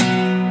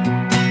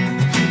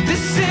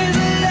 This is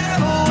a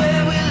level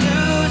where we're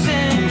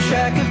losing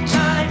track of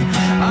time.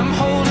 I'm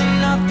holding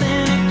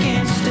nothing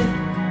against it,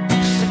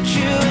 except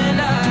you and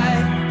I.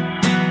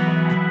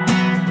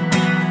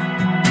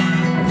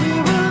 We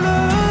were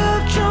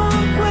love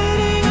drunk,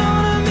 waiting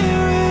on a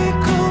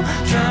miracle,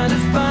 trying to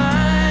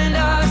find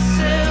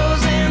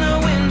ourselves in the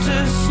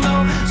winter snow.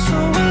 So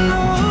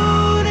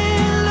alone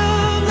in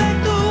love, like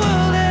the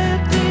world had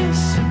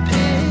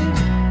disappeared.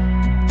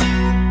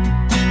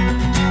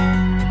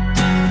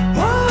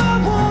 Oh, I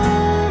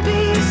won't be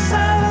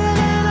silent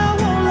and I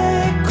won't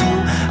let go.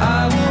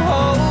 I will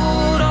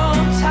hold on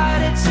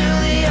tighter till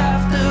the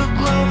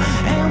afterglow,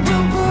 and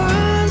we'll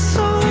burn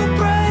so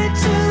bright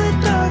till the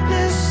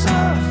darkness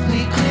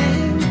softly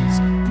clears.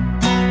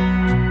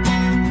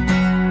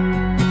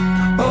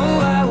 Oh,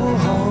 I will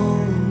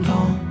hold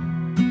on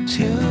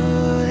to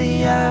the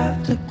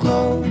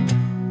afterglow.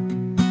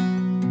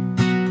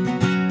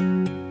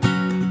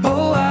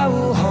 Oh, I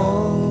will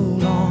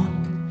hold on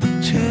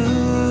to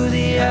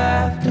the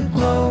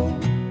afterglow.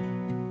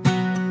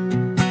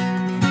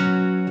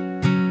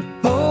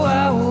 Oh,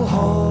 I will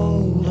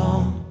hold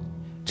on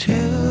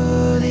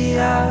to the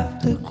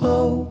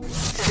afterglow.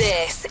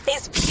 This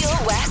is Pure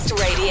West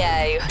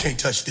Radio. Can't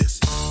touch this.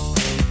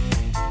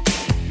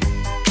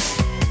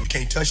 You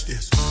can't touch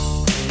this.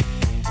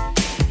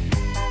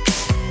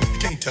 You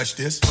can't touch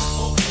this.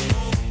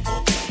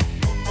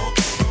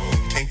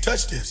 You can't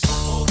touch this.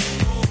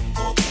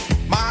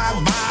 My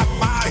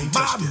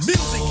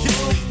music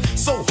hits me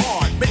so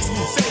hard, makes me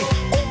say,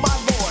 oh my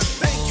Lord,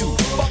 thank you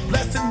for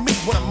blessing me.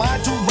 What am I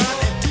to rhyme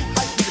and too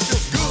hype? It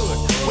feels good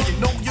when you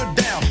know you're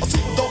down. A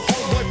super dope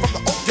homeboy from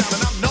the Oak Town,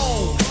 and I'm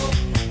known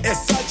as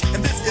such.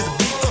 And this is a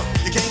beat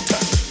you can't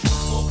touch.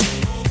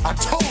 I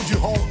told you,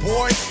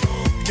 homeboy,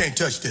 you can't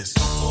touch this.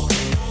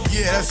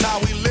 Yeah, that's how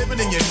we living,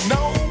 and you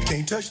know you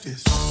can't touch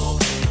this.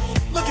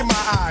 Look in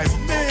my eyes,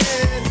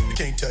 man, you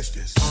can't touch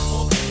this.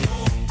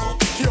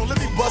 Yo, let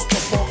me bust the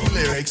funky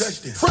lyrics.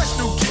 Fresh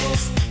new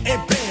kicks and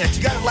bands,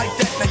 you got it like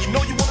that. Now you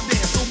know you wanna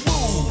dance, so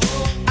move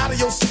out of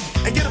your seat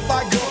and get a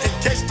fire girl and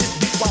catch this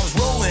beat while it's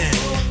rolling.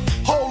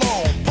 Hold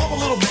on, pump a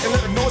little bit and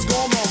let them know what's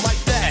going on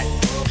like that,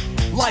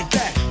 like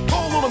that.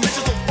 Hold on a minute,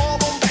 just don't fall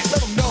on back.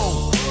 Let them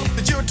know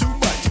that you're too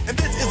much, and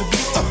this is a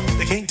beat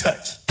they can't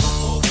touch.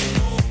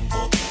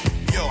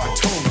 Yo, I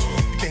told you,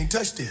 you can't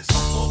touch this.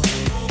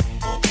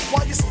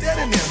 While you're steady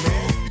in there,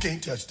 man. You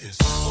can't touch this.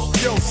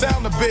 Yo,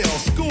 sound the bell.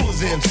 School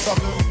is in,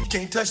 sucker. You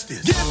can't touch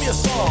this. Give me a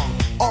song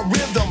or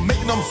rhythm,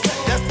 making them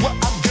sweat. That's what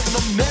I'm giving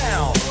them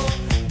now.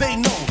 They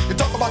know. You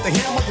talk about the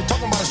hammer, you're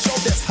talking about a show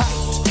that's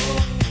hyped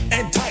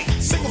and tight.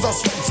 Singles are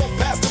sweating so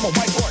fast, them a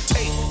whiteboard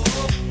tape.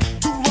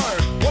 To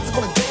learn what's it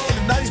gonna take in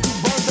the 90s to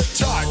burn the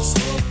charts.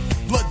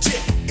 Legit.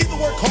 Either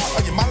work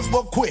hard or you might as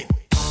well quit.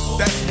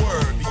 That's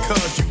word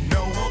because you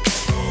know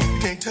you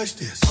can't touch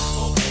this.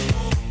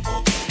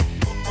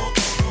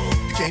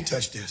 You can't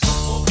touch this.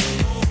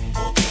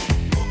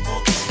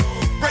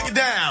 Break it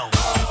down.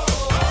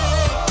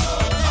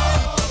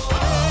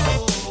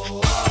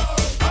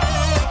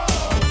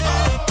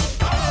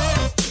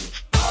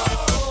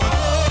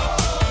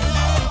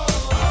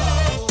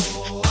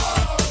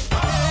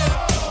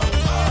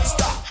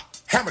 Stop.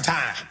 Hammer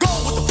time. Go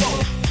with the flow.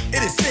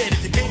 It is said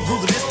if you can't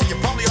groove this, then you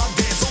probably are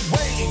dead. So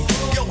wave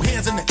your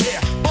hands in the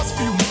air. Bust a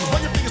few moves.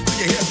 Run your fingers through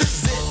your hair.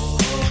 This is it.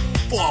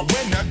 For a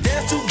winner,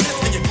 dance to this,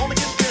 and you're gonna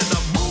get there. The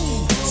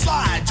move.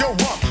 Slide your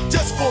rump.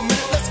 Just for a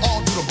minute, let's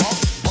all do the bump.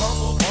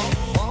 Bump,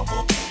 bump,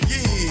 bump.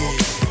 Yeah.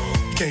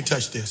 You can't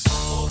touch this.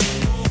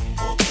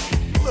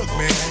 Look,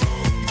 man.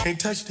 You can't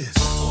touch this.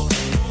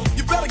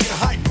 You better get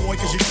hype, boy,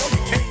 because you know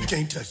you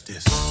can't touch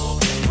this.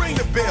 Ring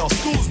the bell.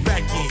 School's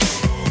back in.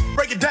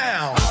 Break it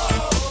down.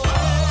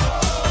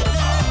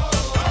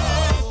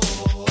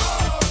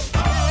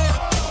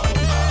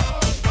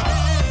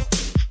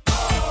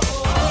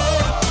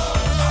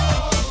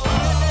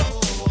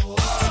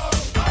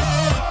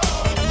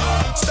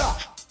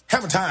 Stop.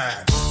 Hammer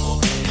time.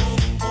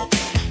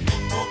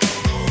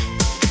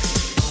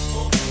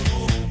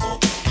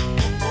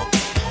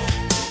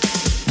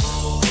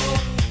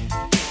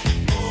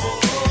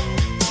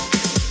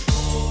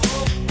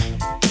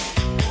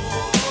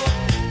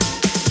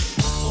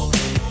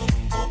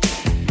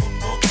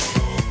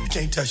 You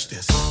can't touch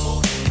this.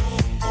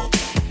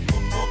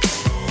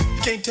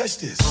 You can't touch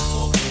this.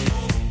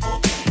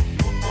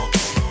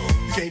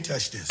 You can't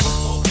touch this.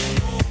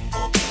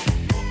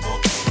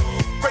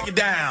 Break it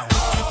down.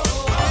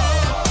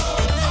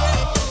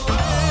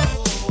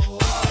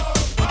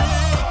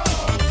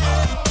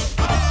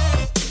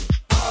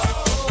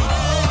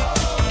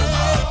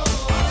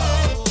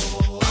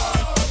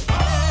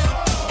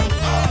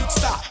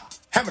 Stop.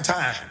 Hammer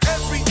time.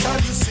 Every time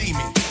you see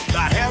me, the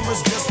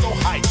hammer's just so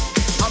hype.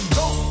 I'm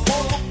dope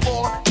on the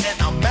floor and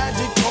I'm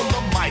magic on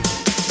the mic.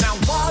 Now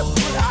why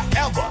would I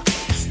ever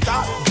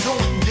stop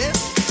doing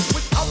this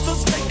with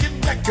others making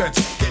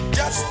records that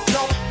just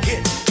don't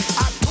hit?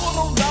 I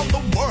tour around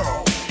the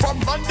world,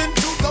 from London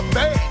to the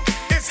Bay.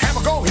 It's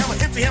hammer, go hammer,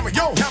 empty hammer,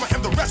 yo hammer,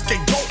 and the rest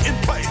can go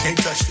and play. You can't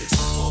touch this.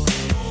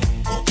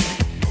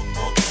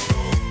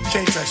 You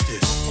can't touch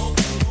this.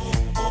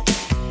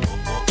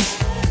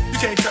 You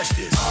can't touch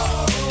this.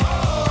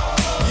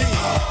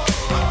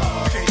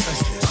 Yeah. You can't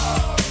touch this.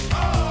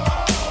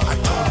 I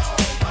told you.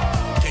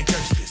 You can't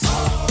touch this.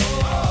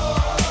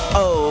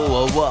 Oh,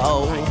 whoa,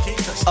 whoa. You can't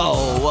touch this.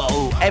 Oh,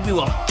 whoa.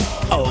 Everyone.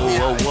 Oh,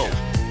 whoa, whoa.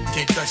 You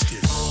can't touch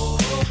this.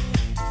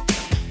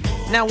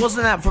 Now,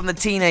 wasn't that from the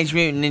Teenage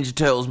Mutant Ninja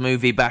Turtles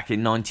movie back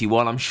in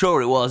 91? I'm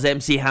sure it was.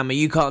 MC Hammer,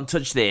 you can't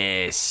touch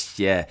this.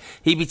 Yeah.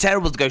 He'd be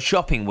terrible to go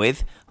shopping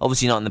with.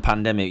 Obviously not in the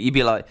pandemic. You'd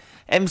be like,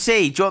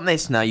 MC, do you want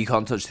this? No, you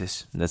can't touch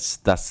this.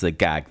 That's the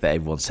gag that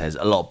everyone says.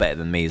 A lot better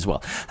than me as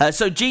well.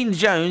 So Gina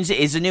Jones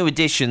is a new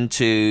addition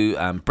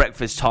to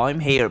Breakfast Time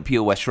here at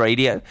Pure West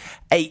Radio,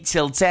 8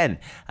 till 10.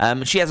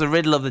 She has a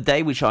riddle of the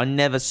day, which I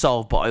never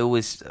solve, but I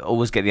always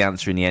get the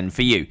answer in the end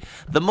for you.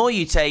 The more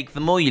you take,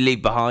 the more you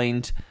leave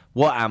behind.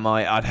 What am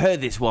I? I'd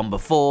heard this one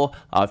before.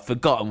 I've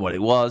forgotten what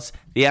it was.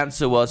 The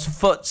answer was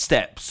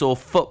footsteps or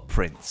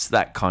footprints,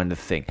 that kind of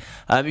thing.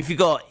 If you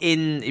got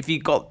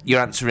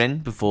your answer in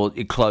before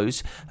it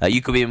closed,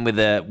 you could be in with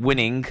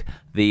winning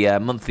the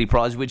monthly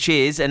prize, which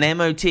is an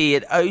MOT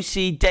at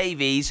OC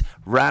Davies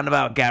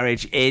Roundabout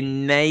Garage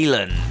in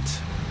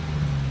Neyland.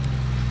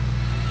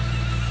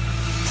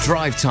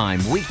 Drive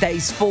Time,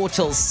 weekdays 4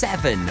 till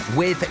 7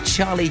 with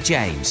Charlie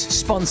James,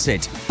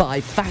 sponsored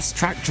by Fast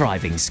Track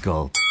Driving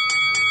School.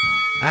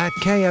 At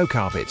KO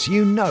Carpets,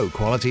 you know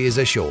quality is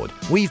assured.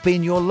 We've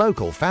been your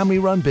local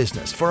family-run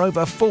business for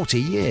over 40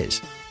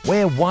 years.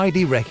 We're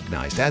widely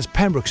recognised as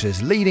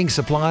Pembroke's leading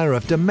supplier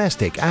of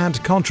domestic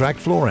and contract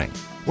flooring.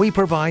 We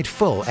provide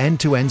full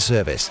end-to-end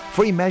service,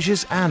 free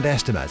measures and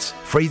estimates,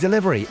 free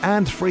delivery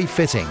and free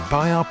fitting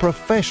by our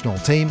professional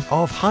team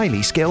of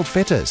highly skilled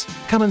fitters.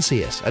 Come and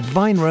see us at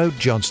Vine Road,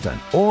 Johnston,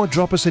 or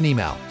drop us an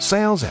email,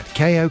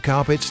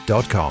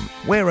 sales@kocarpets.com.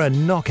 We're a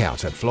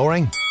knockout at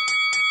flooring.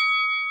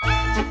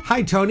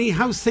 Hi Tony,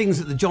 how's things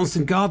at the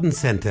Johnston Garden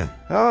Centre?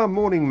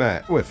 Morning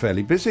Matt. We're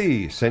fairly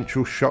busy.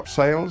 Central shop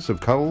sales of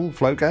coal,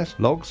 flow gas,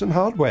 logs and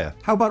hardware.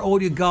 How about all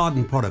your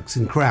garden products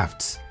and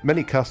crafts?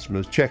 Many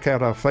customers check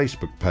out our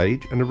Facebook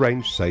page and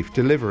arrange safe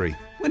delivery.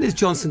 When is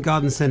Johnston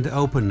Garden Centre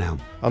open now?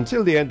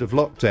 Until the end of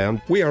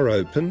lockdown, we are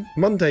open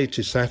Monday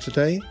to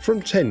Saturday from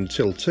 10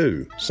 till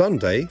 2,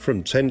 Sunday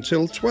from 10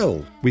 till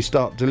 12. We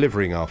start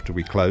delivering after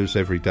we close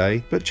every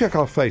day, but check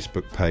our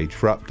Facebook page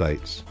for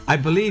updates. I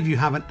believe you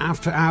have an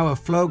after-hour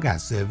flow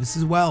gas service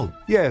as well.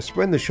 Yes,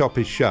 when the shop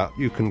is shut,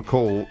 you can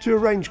call to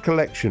arrange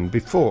collection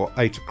before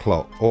 8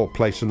 o'clock or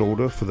place an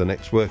order for the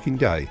next working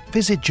day.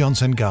 Visit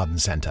Johnson Garden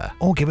Centre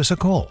or give us a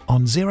call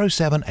on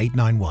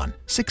 07891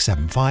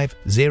 675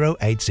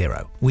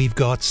 080. We've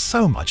got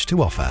so much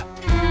to offer.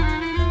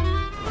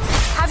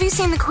 Have you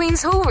seen the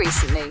Queen's Hall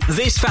recently?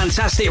 This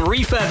fantastic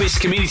refurbished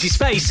community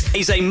space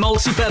is a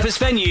multi-purpose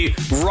venue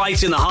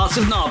right in the heart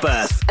of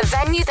Narberth. A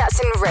venue that's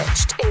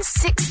enriched in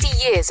 60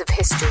 years of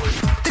history.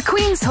 The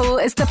Queen's Hall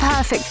is the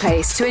perfect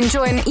place to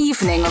enjoy an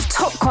evening of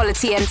top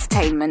quality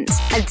entertainment,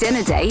 a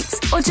dinner date,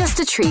 or just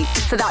a treat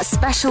for that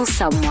special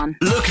someone.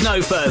 Look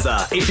no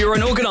further if you're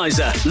an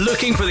organiser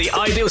looking for the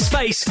ideal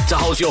space to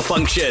hold your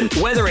function,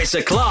 whether it's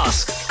a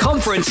class,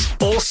 conference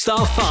or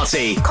staff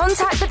party.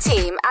 Contact the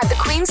team at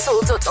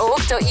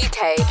thequeenshall.org.uk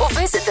or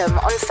visit them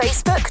on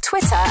Facebook,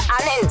 Twitter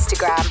and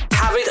Instagram.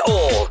 Have it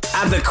all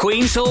at the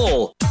Queen's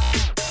Hall.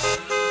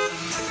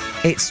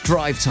 It's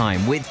Drive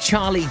Time with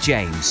Charlie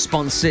James,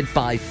 sponsored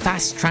by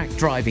Fast Track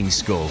Driving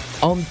School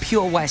on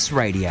Pure West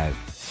Radio.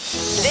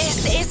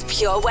 This is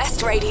Pure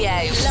West Radio,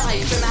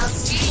 live from our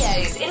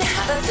studios in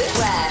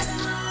Haverfordwest.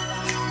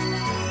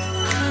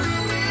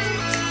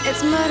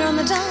 It's murder on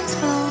the dance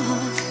floor.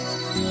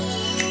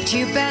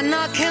 You better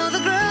not kill the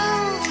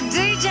groove,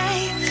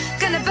 DJ.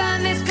 Gonna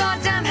burn this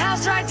goddamn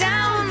house right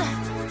down.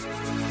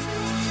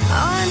 Oh,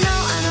 I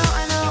know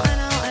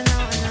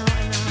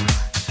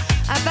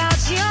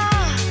about your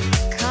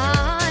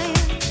kind.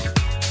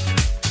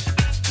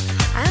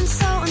 And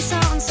so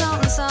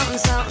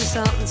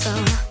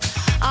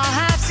I'll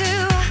have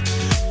to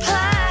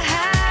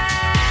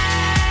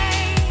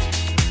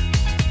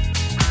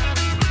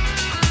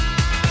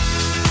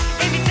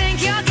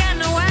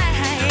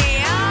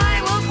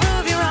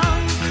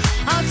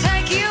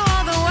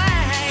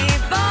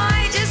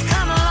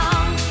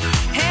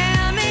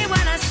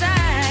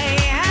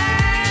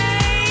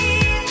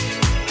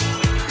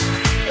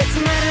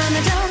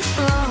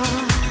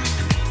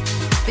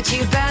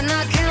you better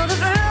not kill the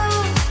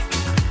groove.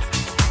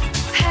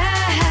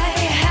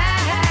 Hey,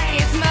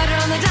 it's murder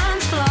on the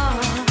dance floor.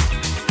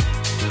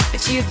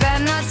 But you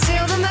better not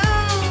steal the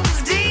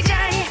moves, DJ.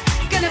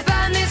 Gonna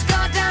burn this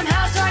goddamn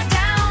house right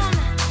down.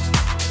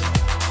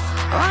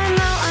 Oh, I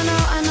know.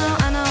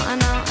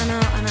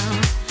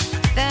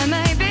 There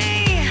may be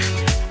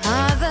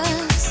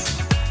others.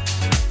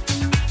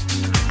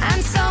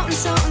 And so.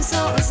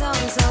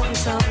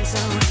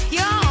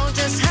 You'll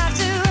just have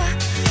to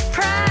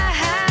pray.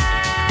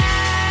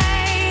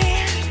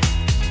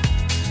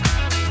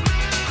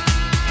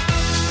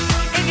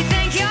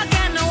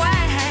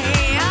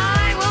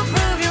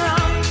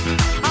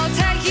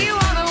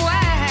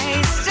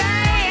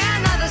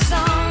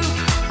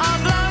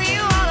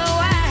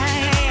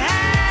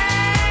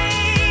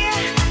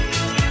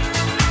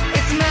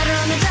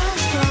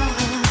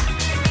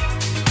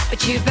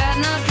 You better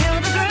not kill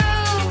the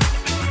groove.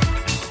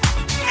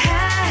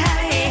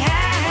 Hey,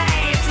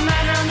 it's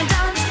murder on the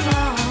dance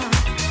floor.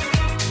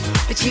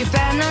 But you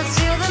better not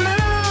steal the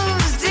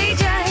moves,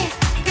 DJ.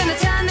 Gonna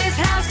turn this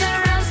house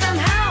around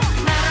somehow.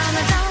 Murder on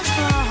the dance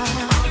floor.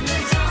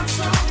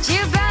 But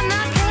you better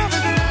not kill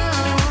the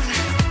groove.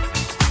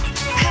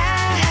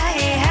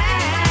 Hey,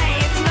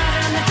 it's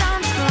murder on the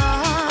dance floor.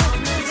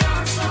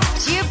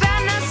 But you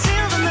better not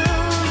steal the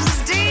moves,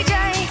 DJ.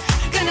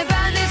 Gonna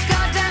burn this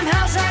goddamn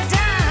house right down.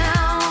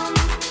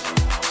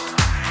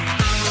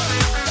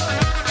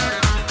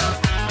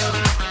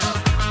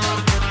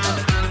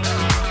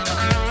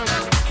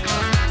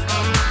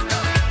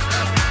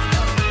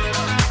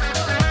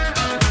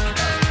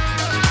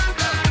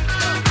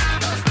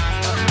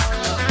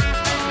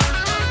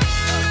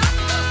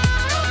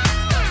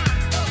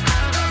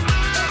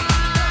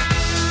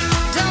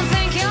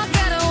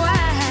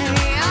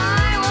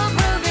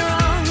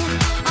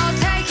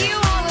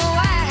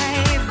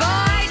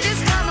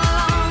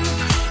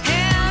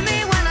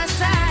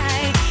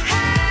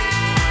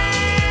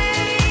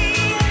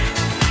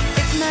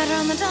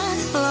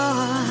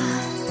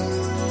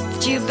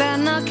 You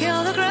better not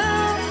kill the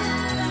groove.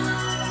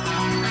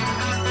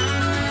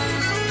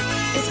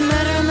 It's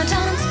murder on the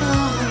dance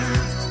floor.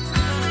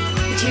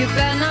 But you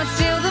better not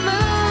steal the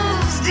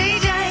moves,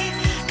 DJ.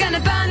 Gonna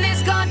burn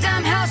this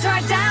goddamn house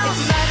right down.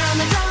 It's murder on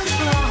the dance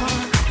floor.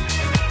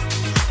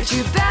 But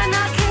you better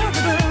not kill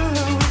the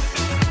groove.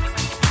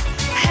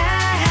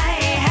 Hey,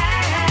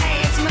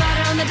 it's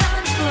murder on the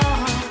dance floor.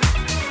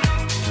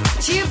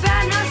 But you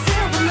better not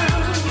steal the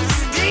moves,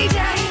 DJ.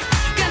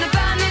 Gonna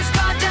burn this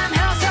goddamn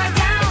house right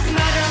down.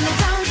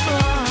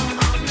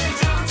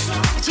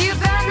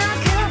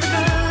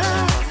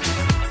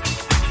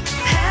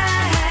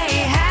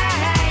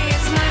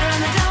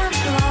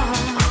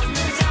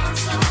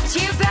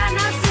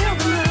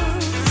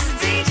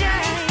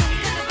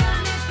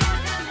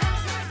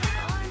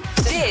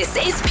 This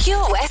is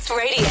Pure West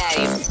Radio.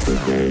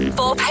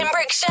 For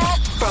Pembrokeshire,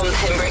 from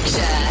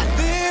Pembrokeshire.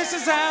 This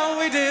is how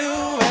we do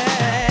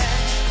it.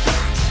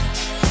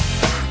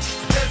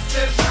 This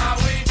is how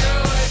we do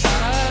it.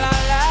 La la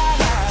la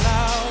la la.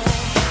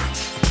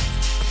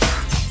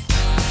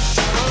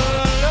 La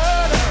la la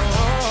la.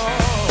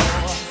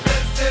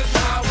 This is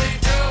how we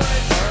do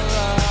it.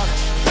 La la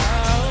la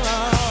la.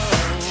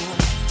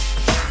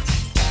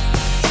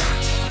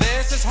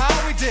 This is how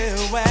we do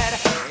it.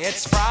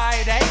 It's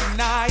Friday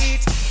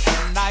night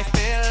and I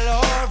feel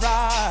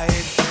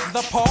alright.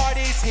 The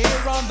party's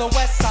here on the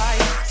west side,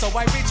 so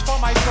I reach for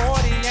my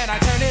 40 and I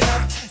turn it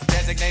up.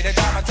 Designated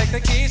driver, take the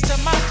keys to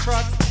my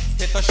truck.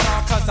 Hit the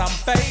shop cause I'm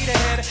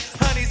faded.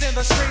 Honey's in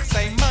the streets,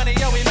 say money,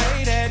 yo, we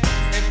made it.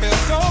 It feels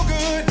so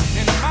good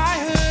in my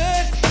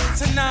hood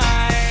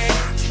tonight.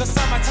 The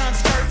summertime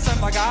skirts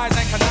and the guys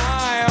ain't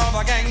canine. All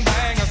the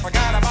gangbangers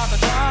forgot about the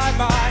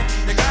drive-by.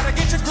 You gotta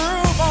get your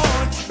groove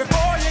on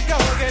before you go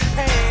get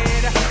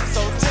paid.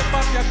 So tip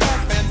up your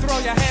cup and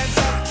throw your hands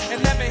up and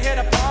let me hear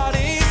the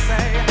party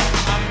say,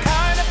 I'm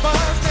kinda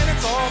buzzed and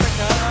it's all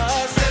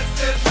because this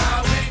is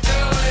how we do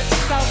it.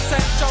 South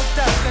Central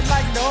does it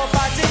like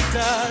nobody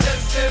does.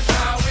 This is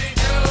how we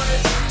do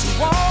it. To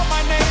all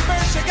my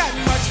neighbors, you got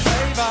much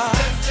flavor.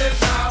 This is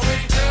how we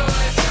do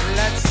it.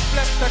 Let's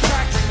flip the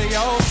track, bring the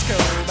old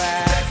school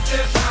back.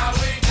 This is how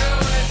we do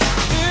it.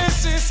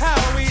 This is how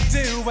we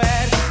do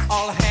it.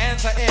 All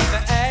hands are in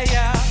the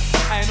air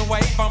and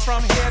wave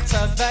from here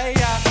to there.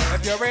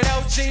 If you're an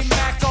OG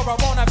Mac or a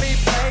wannabe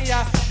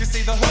player, you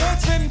see the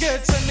hood's been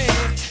good to me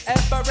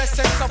ever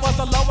since I was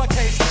a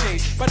lowercase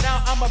G. But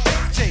now I'm a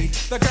big G.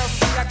 The girls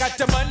see I got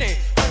the money,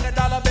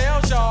 $100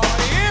 bills, y'all.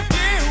 If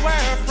you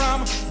were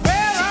from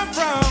where I'm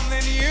from,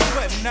 then you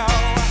would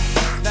know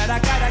that I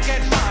gotta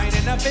get mine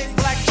in a big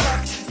black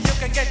truck. You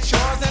can get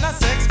yours in a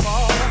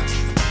 6-4.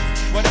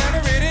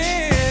 Whatever it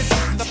is,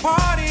 the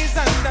party's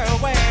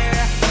underway.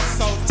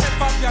 So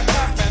tip up your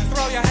cup and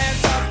throw your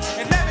hands up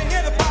and let me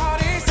hear the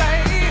party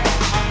say,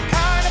 I'm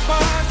kinda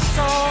buzzed,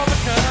 so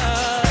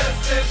because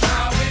this is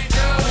how we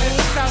do it.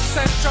 South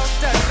Central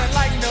does it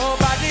like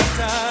nobody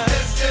does.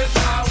 This is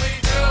how we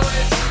do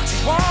it.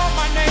 To all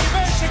my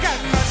neighbors, you got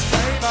much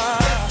flavor.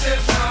 This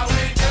is how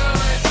we do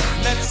it.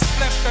 Let's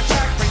flip the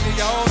track, bring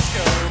the old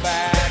school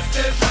back.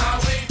 This is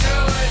how we do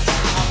it.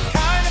 I'm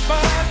kinda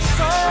buzzed,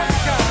 so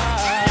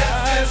because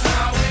this is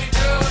how we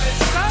do it.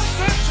 South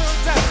Central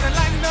does it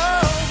like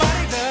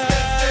nobody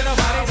does.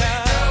 Nobody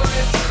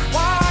does.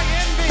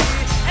 YNB,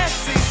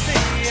 SCC.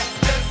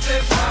 This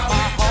is how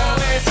my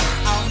homies.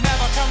 I'll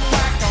never come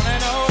back on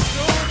an old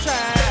school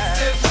track.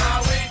 This is how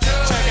we do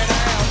it. Check it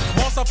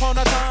out. Once upon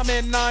a time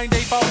in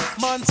 94,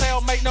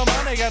 Montel make no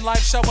money and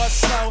life show was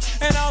slow.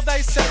 And all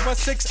they said was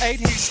 6'8"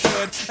 he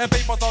stood. And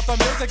people thought the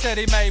music that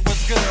he made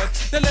was good.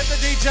 They lived the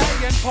DJ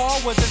and Paul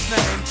was his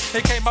name.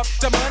 He came up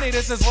to money,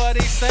 this is what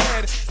he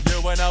said.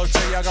 You and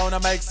OG are gonna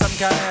make some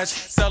cash.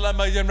 Sell 1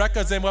 million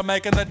records and we're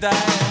making the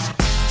dash.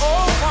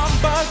 Oh, I'm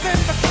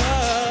buzzing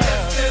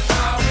because this is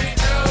how we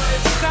do it.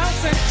 South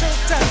Central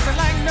does it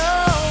like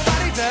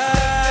nobody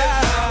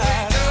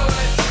does.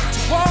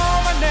 To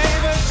all my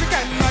neighbors, you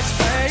got much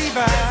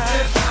flavor.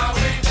 This is how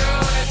we do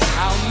it.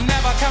 I'll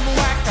never come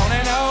whack on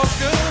an old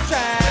school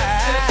track.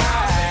 This is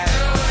how we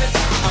do it.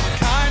 I'm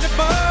kinda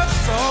buzzed,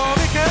 so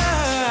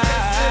because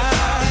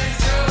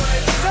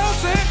South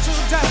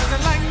Central does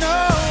it like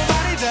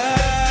nobody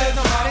does.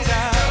 Nobody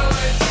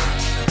does.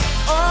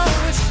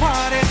 Oh, it's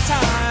party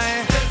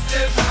time.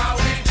 This is how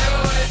we do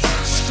it.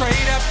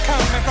 Straight up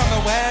coming from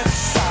the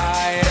west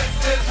side.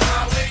 This is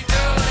how we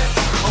do it.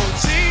 Oh,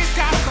 she's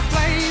got the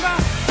flavor.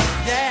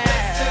 Yeah.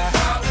 This is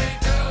how we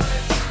do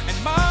it. And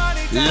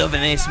money.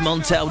 Loving this,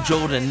 Montel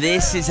Jordan.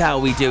 This is how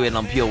we do it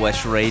on Pure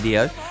West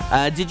Radio.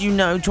 Did you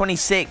know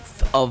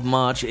 26th of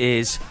March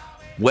is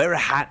Wear a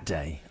Hat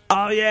Day?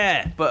 Oh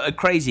yeah, but a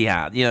crazy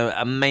hat,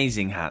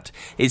 amazing hat.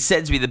 It's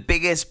said to be the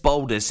biggest,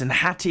 boldest and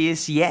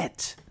hattiest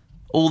yet.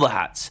 All the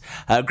hats.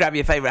 Grab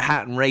your favourite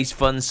hat and raise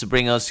funds to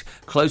bring us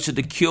closer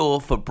to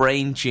cure for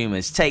brain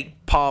tumours.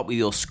 Take part with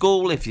your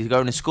school if you're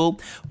going to school,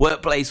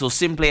 workplace or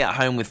simply at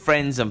home with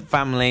friends and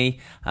family.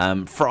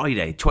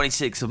 Friday,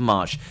 26th of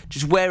March.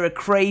 Just wear a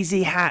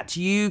crazy hat.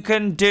 You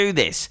can do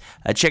this.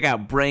 Check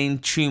out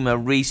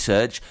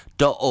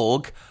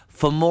braintumorresearch.org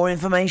for more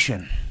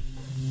information.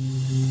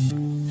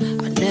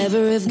 I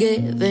never have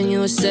given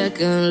you a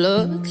second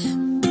look,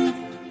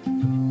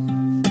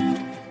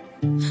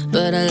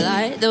 but I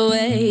like the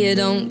way you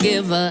don't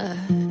give a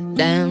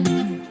damn.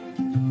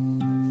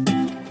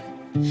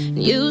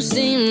 You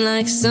seem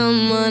like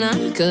someone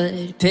I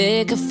could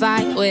pick a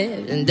fight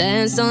with and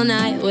dance all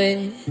night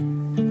with.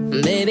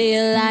 Baby,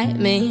 you like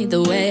me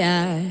the way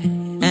I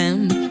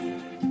am.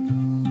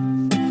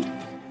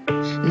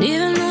 And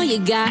even though you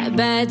got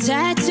bad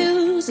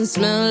tattoos and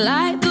smell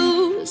like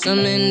booze, I'm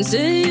into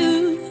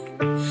you.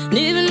 And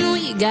even though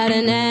you got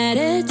an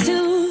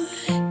attitude,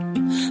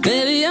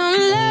 baby, I'm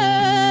in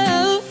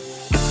love.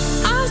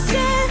 I've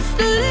said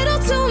a little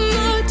too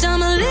much,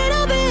 I'm a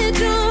little bit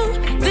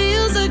drunk.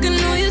 Feels like I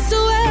know you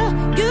so well.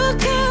 You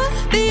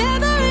could be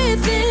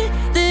everything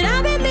that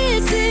I've been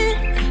missing.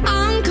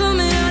 I'm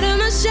coming out of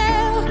my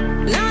shell,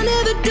 and I never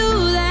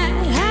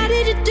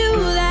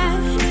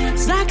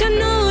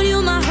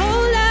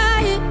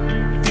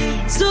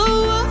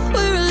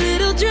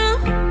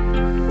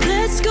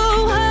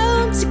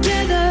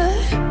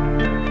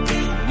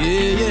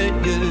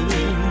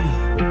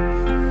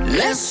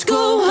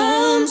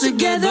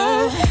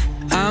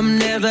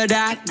never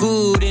that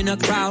good in a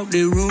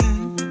crowded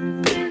room.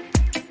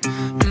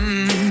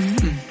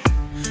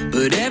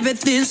 But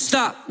everything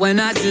stopped when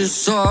I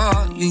just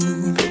saw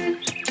you.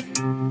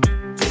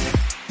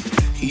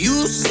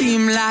 You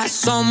seem like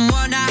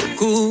someone I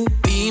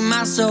could be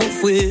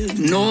myself with,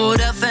 no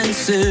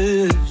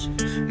defenses.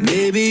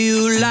 Maybe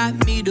you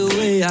like me the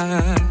way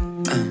I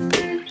am.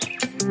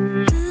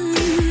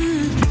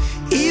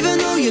 Even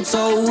though you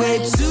talk way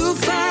too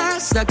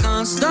fast, I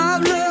can't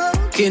stop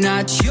looking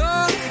at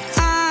your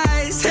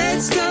eyes.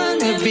 Head's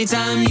done every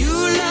time you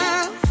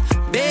laugh.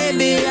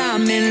 Baby,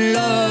 I'm in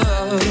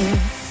love.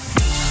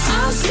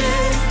 I'll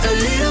say a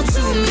little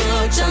too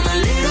much, I'm a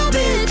little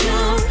bit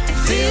drunk.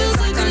 Feels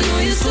like I know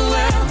you so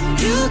well.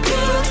 You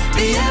could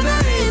be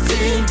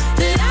everything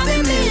that I've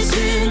been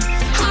missing.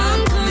 I'm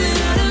coming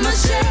out of my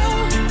shell.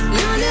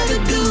 I'll never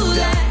do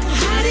that.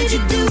 How did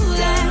you do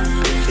that?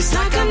 It's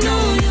like I've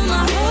known you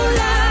my whole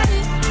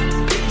life.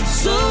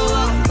 So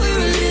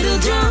we're a little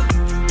drunk.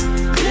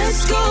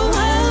 Let's go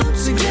home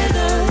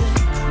together.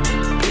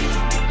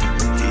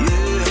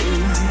 Yeah.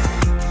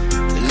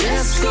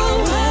 Let's go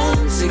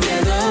home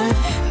together.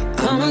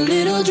 I'm a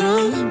little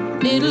drunk,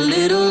 need a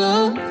little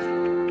love.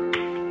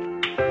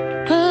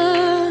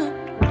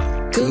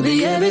 Could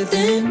be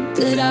everything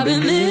that I've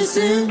been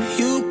missing.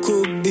 You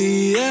could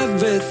be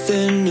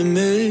everything to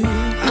me.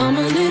 I'm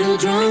a little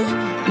drunk,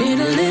 need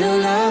a little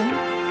love.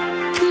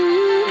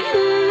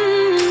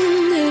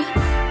 Yeah.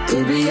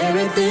 Could be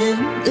everything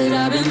that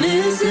I've been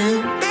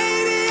missing.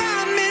 Baby,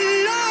 I'm in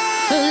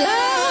love.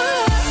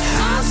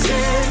 I've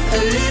said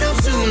a little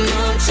too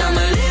much, I'm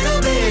a little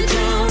bit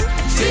drunk.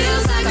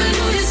 Feels like I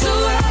know you so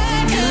well.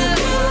 You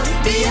could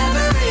be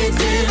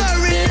everything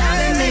that I've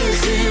been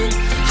missing.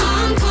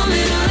 I'm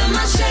coming out of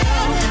my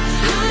shell.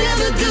 I'll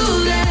never do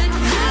that.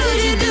 How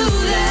did you do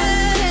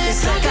that?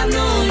 It's like I've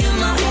known you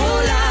my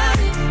whole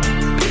life.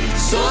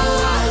 So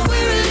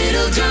we're a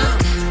little drunk.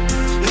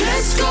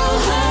 Let's go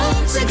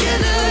home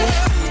together.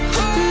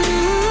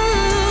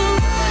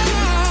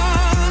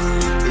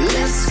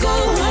 Let's go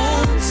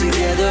home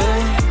together.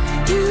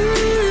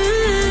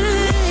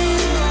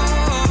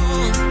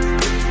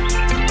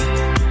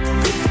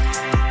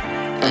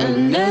 I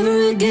never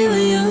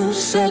given you a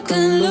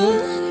second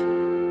look,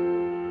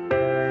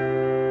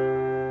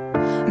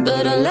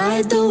 but I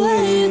like the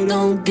way you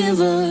don't give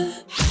up.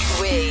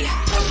 We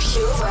are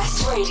Pure West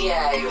Radio.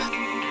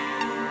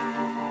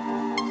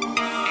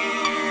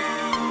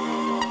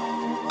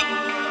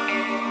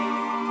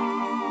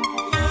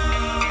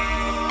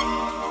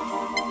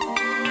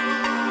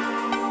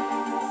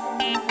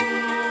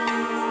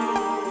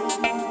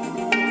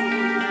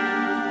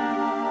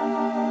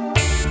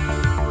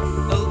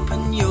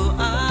 Open your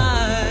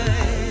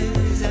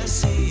eyes, I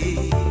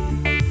see.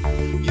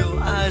 Your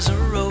eyes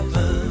are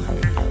open.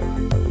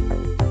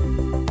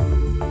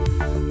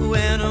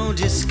 Wear no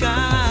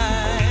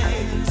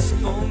disguise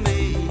for me.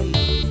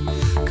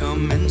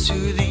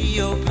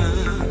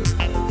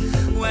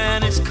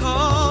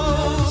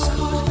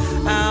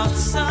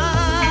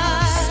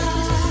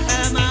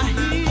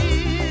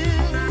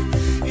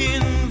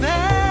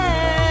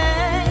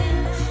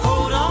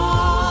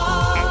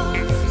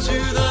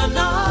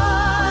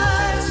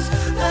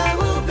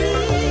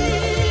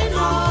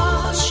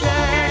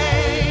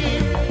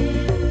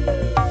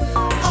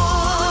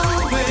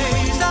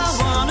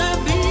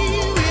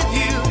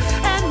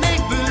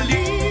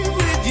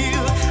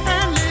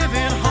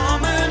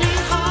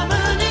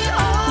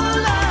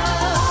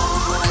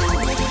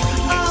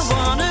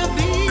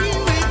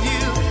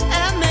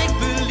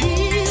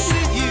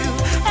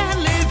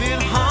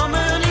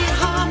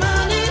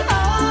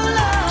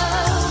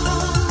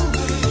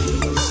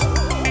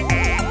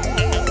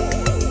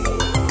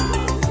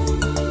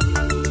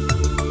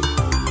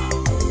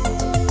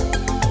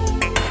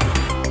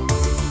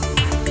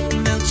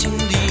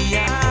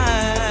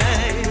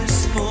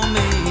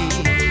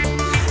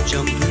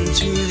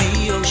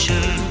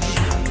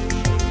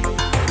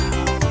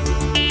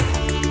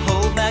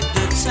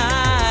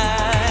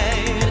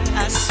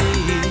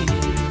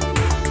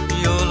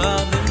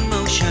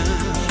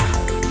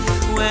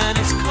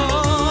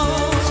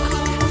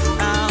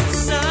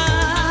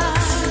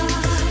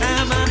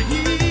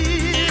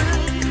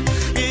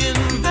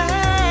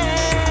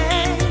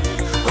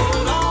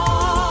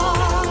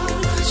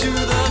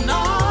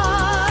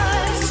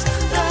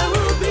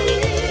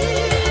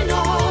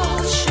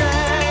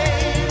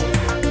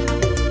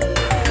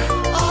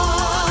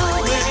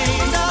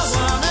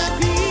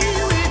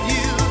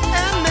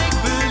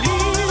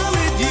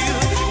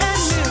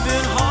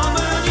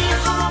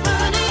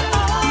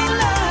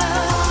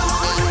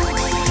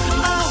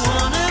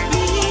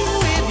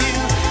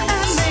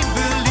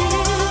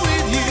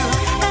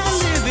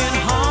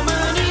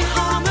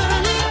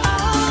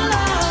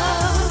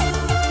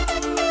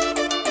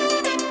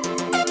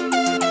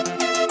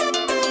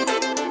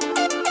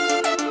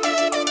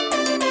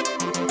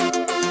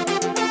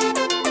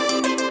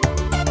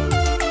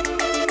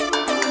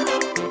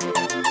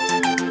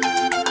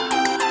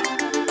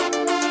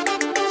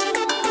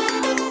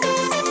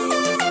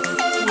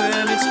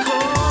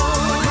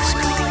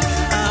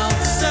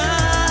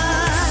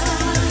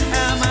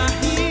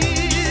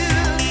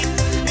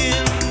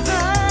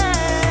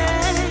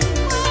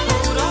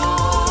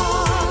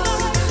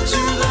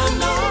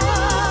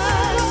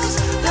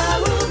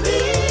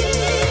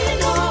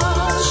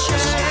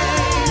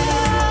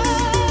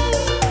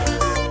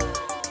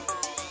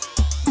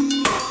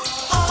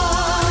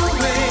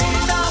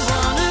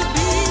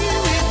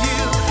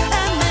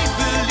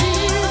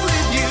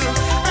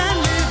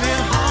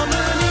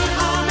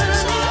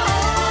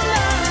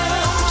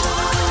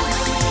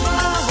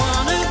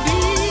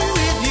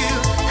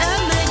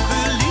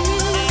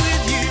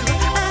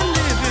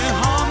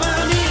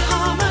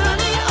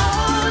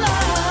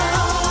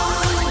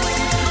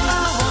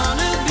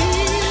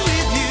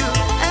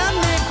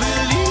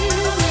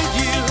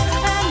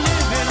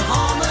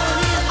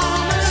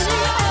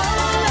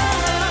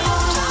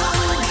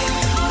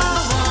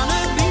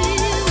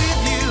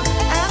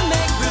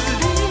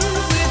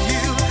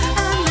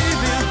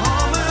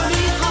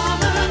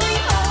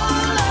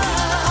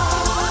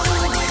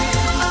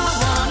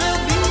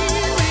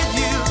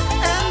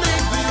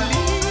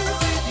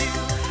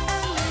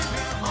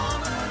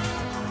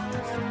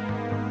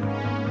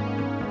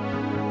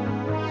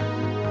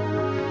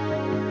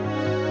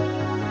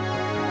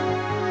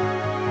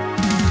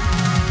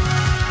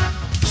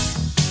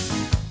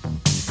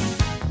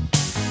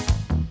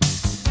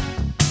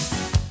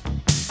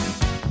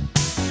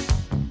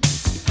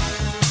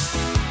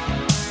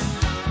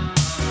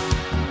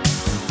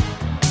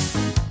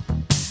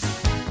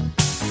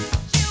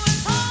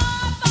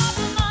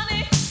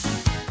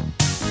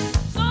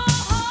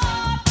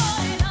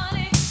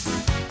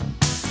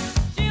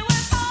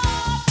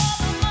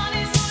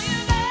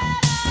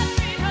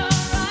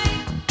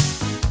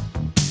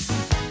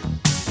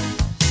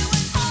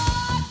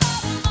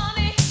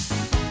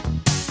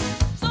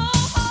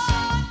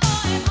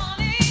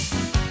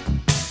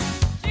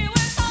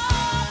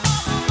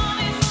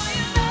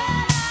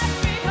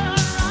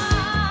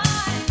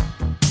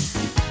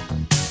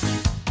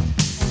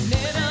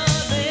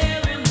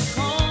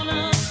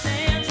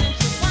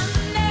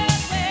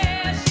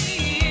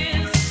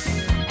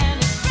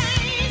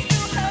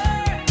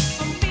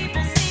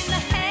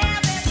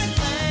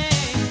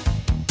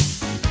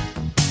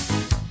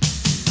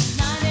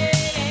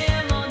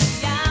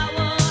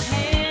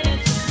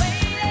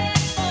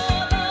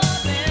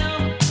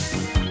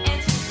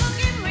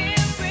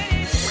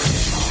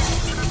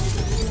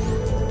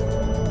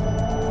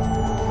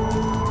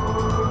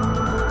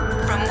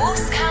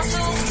 Ross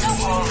Castle to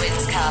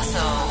Warwicks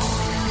Castle.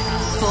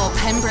 For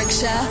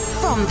Pembrokeshire,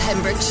 from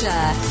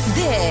Pembrokeshire,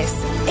 this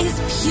is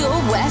Pure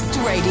West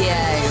Radio.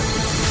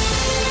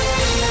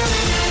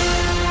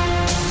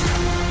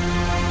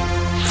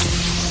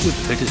 With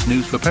the latest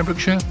news for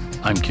Pembrokeshire,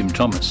 I'm Kim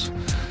Thomas.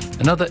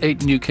 Another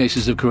 8 new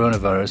cases of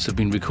coronavirus have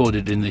been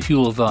recorded in the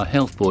Hywel Dda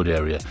Health Board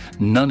area,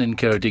 none in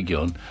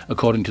Ceredigion,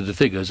 according to the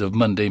figures of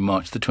Monday,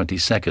 March the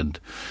 22nd.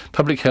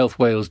 Public Health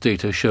Wales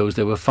data shows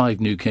there were 5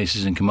 new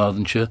cases in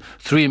Carmarthenshire,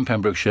 3 in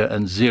Pembrokeshire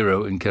and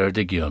 0 in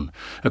Ceredigion.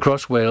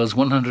 Across Wales,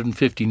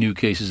 150 new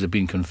cases have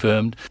been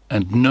confirmed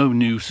and no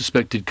new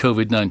suspected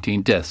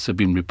COVID-19 deaths have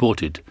been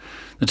reported.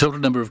 The total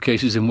number of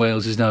cases in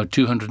Wales is now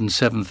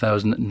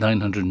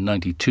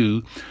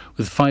 207,992,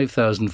 with 5,000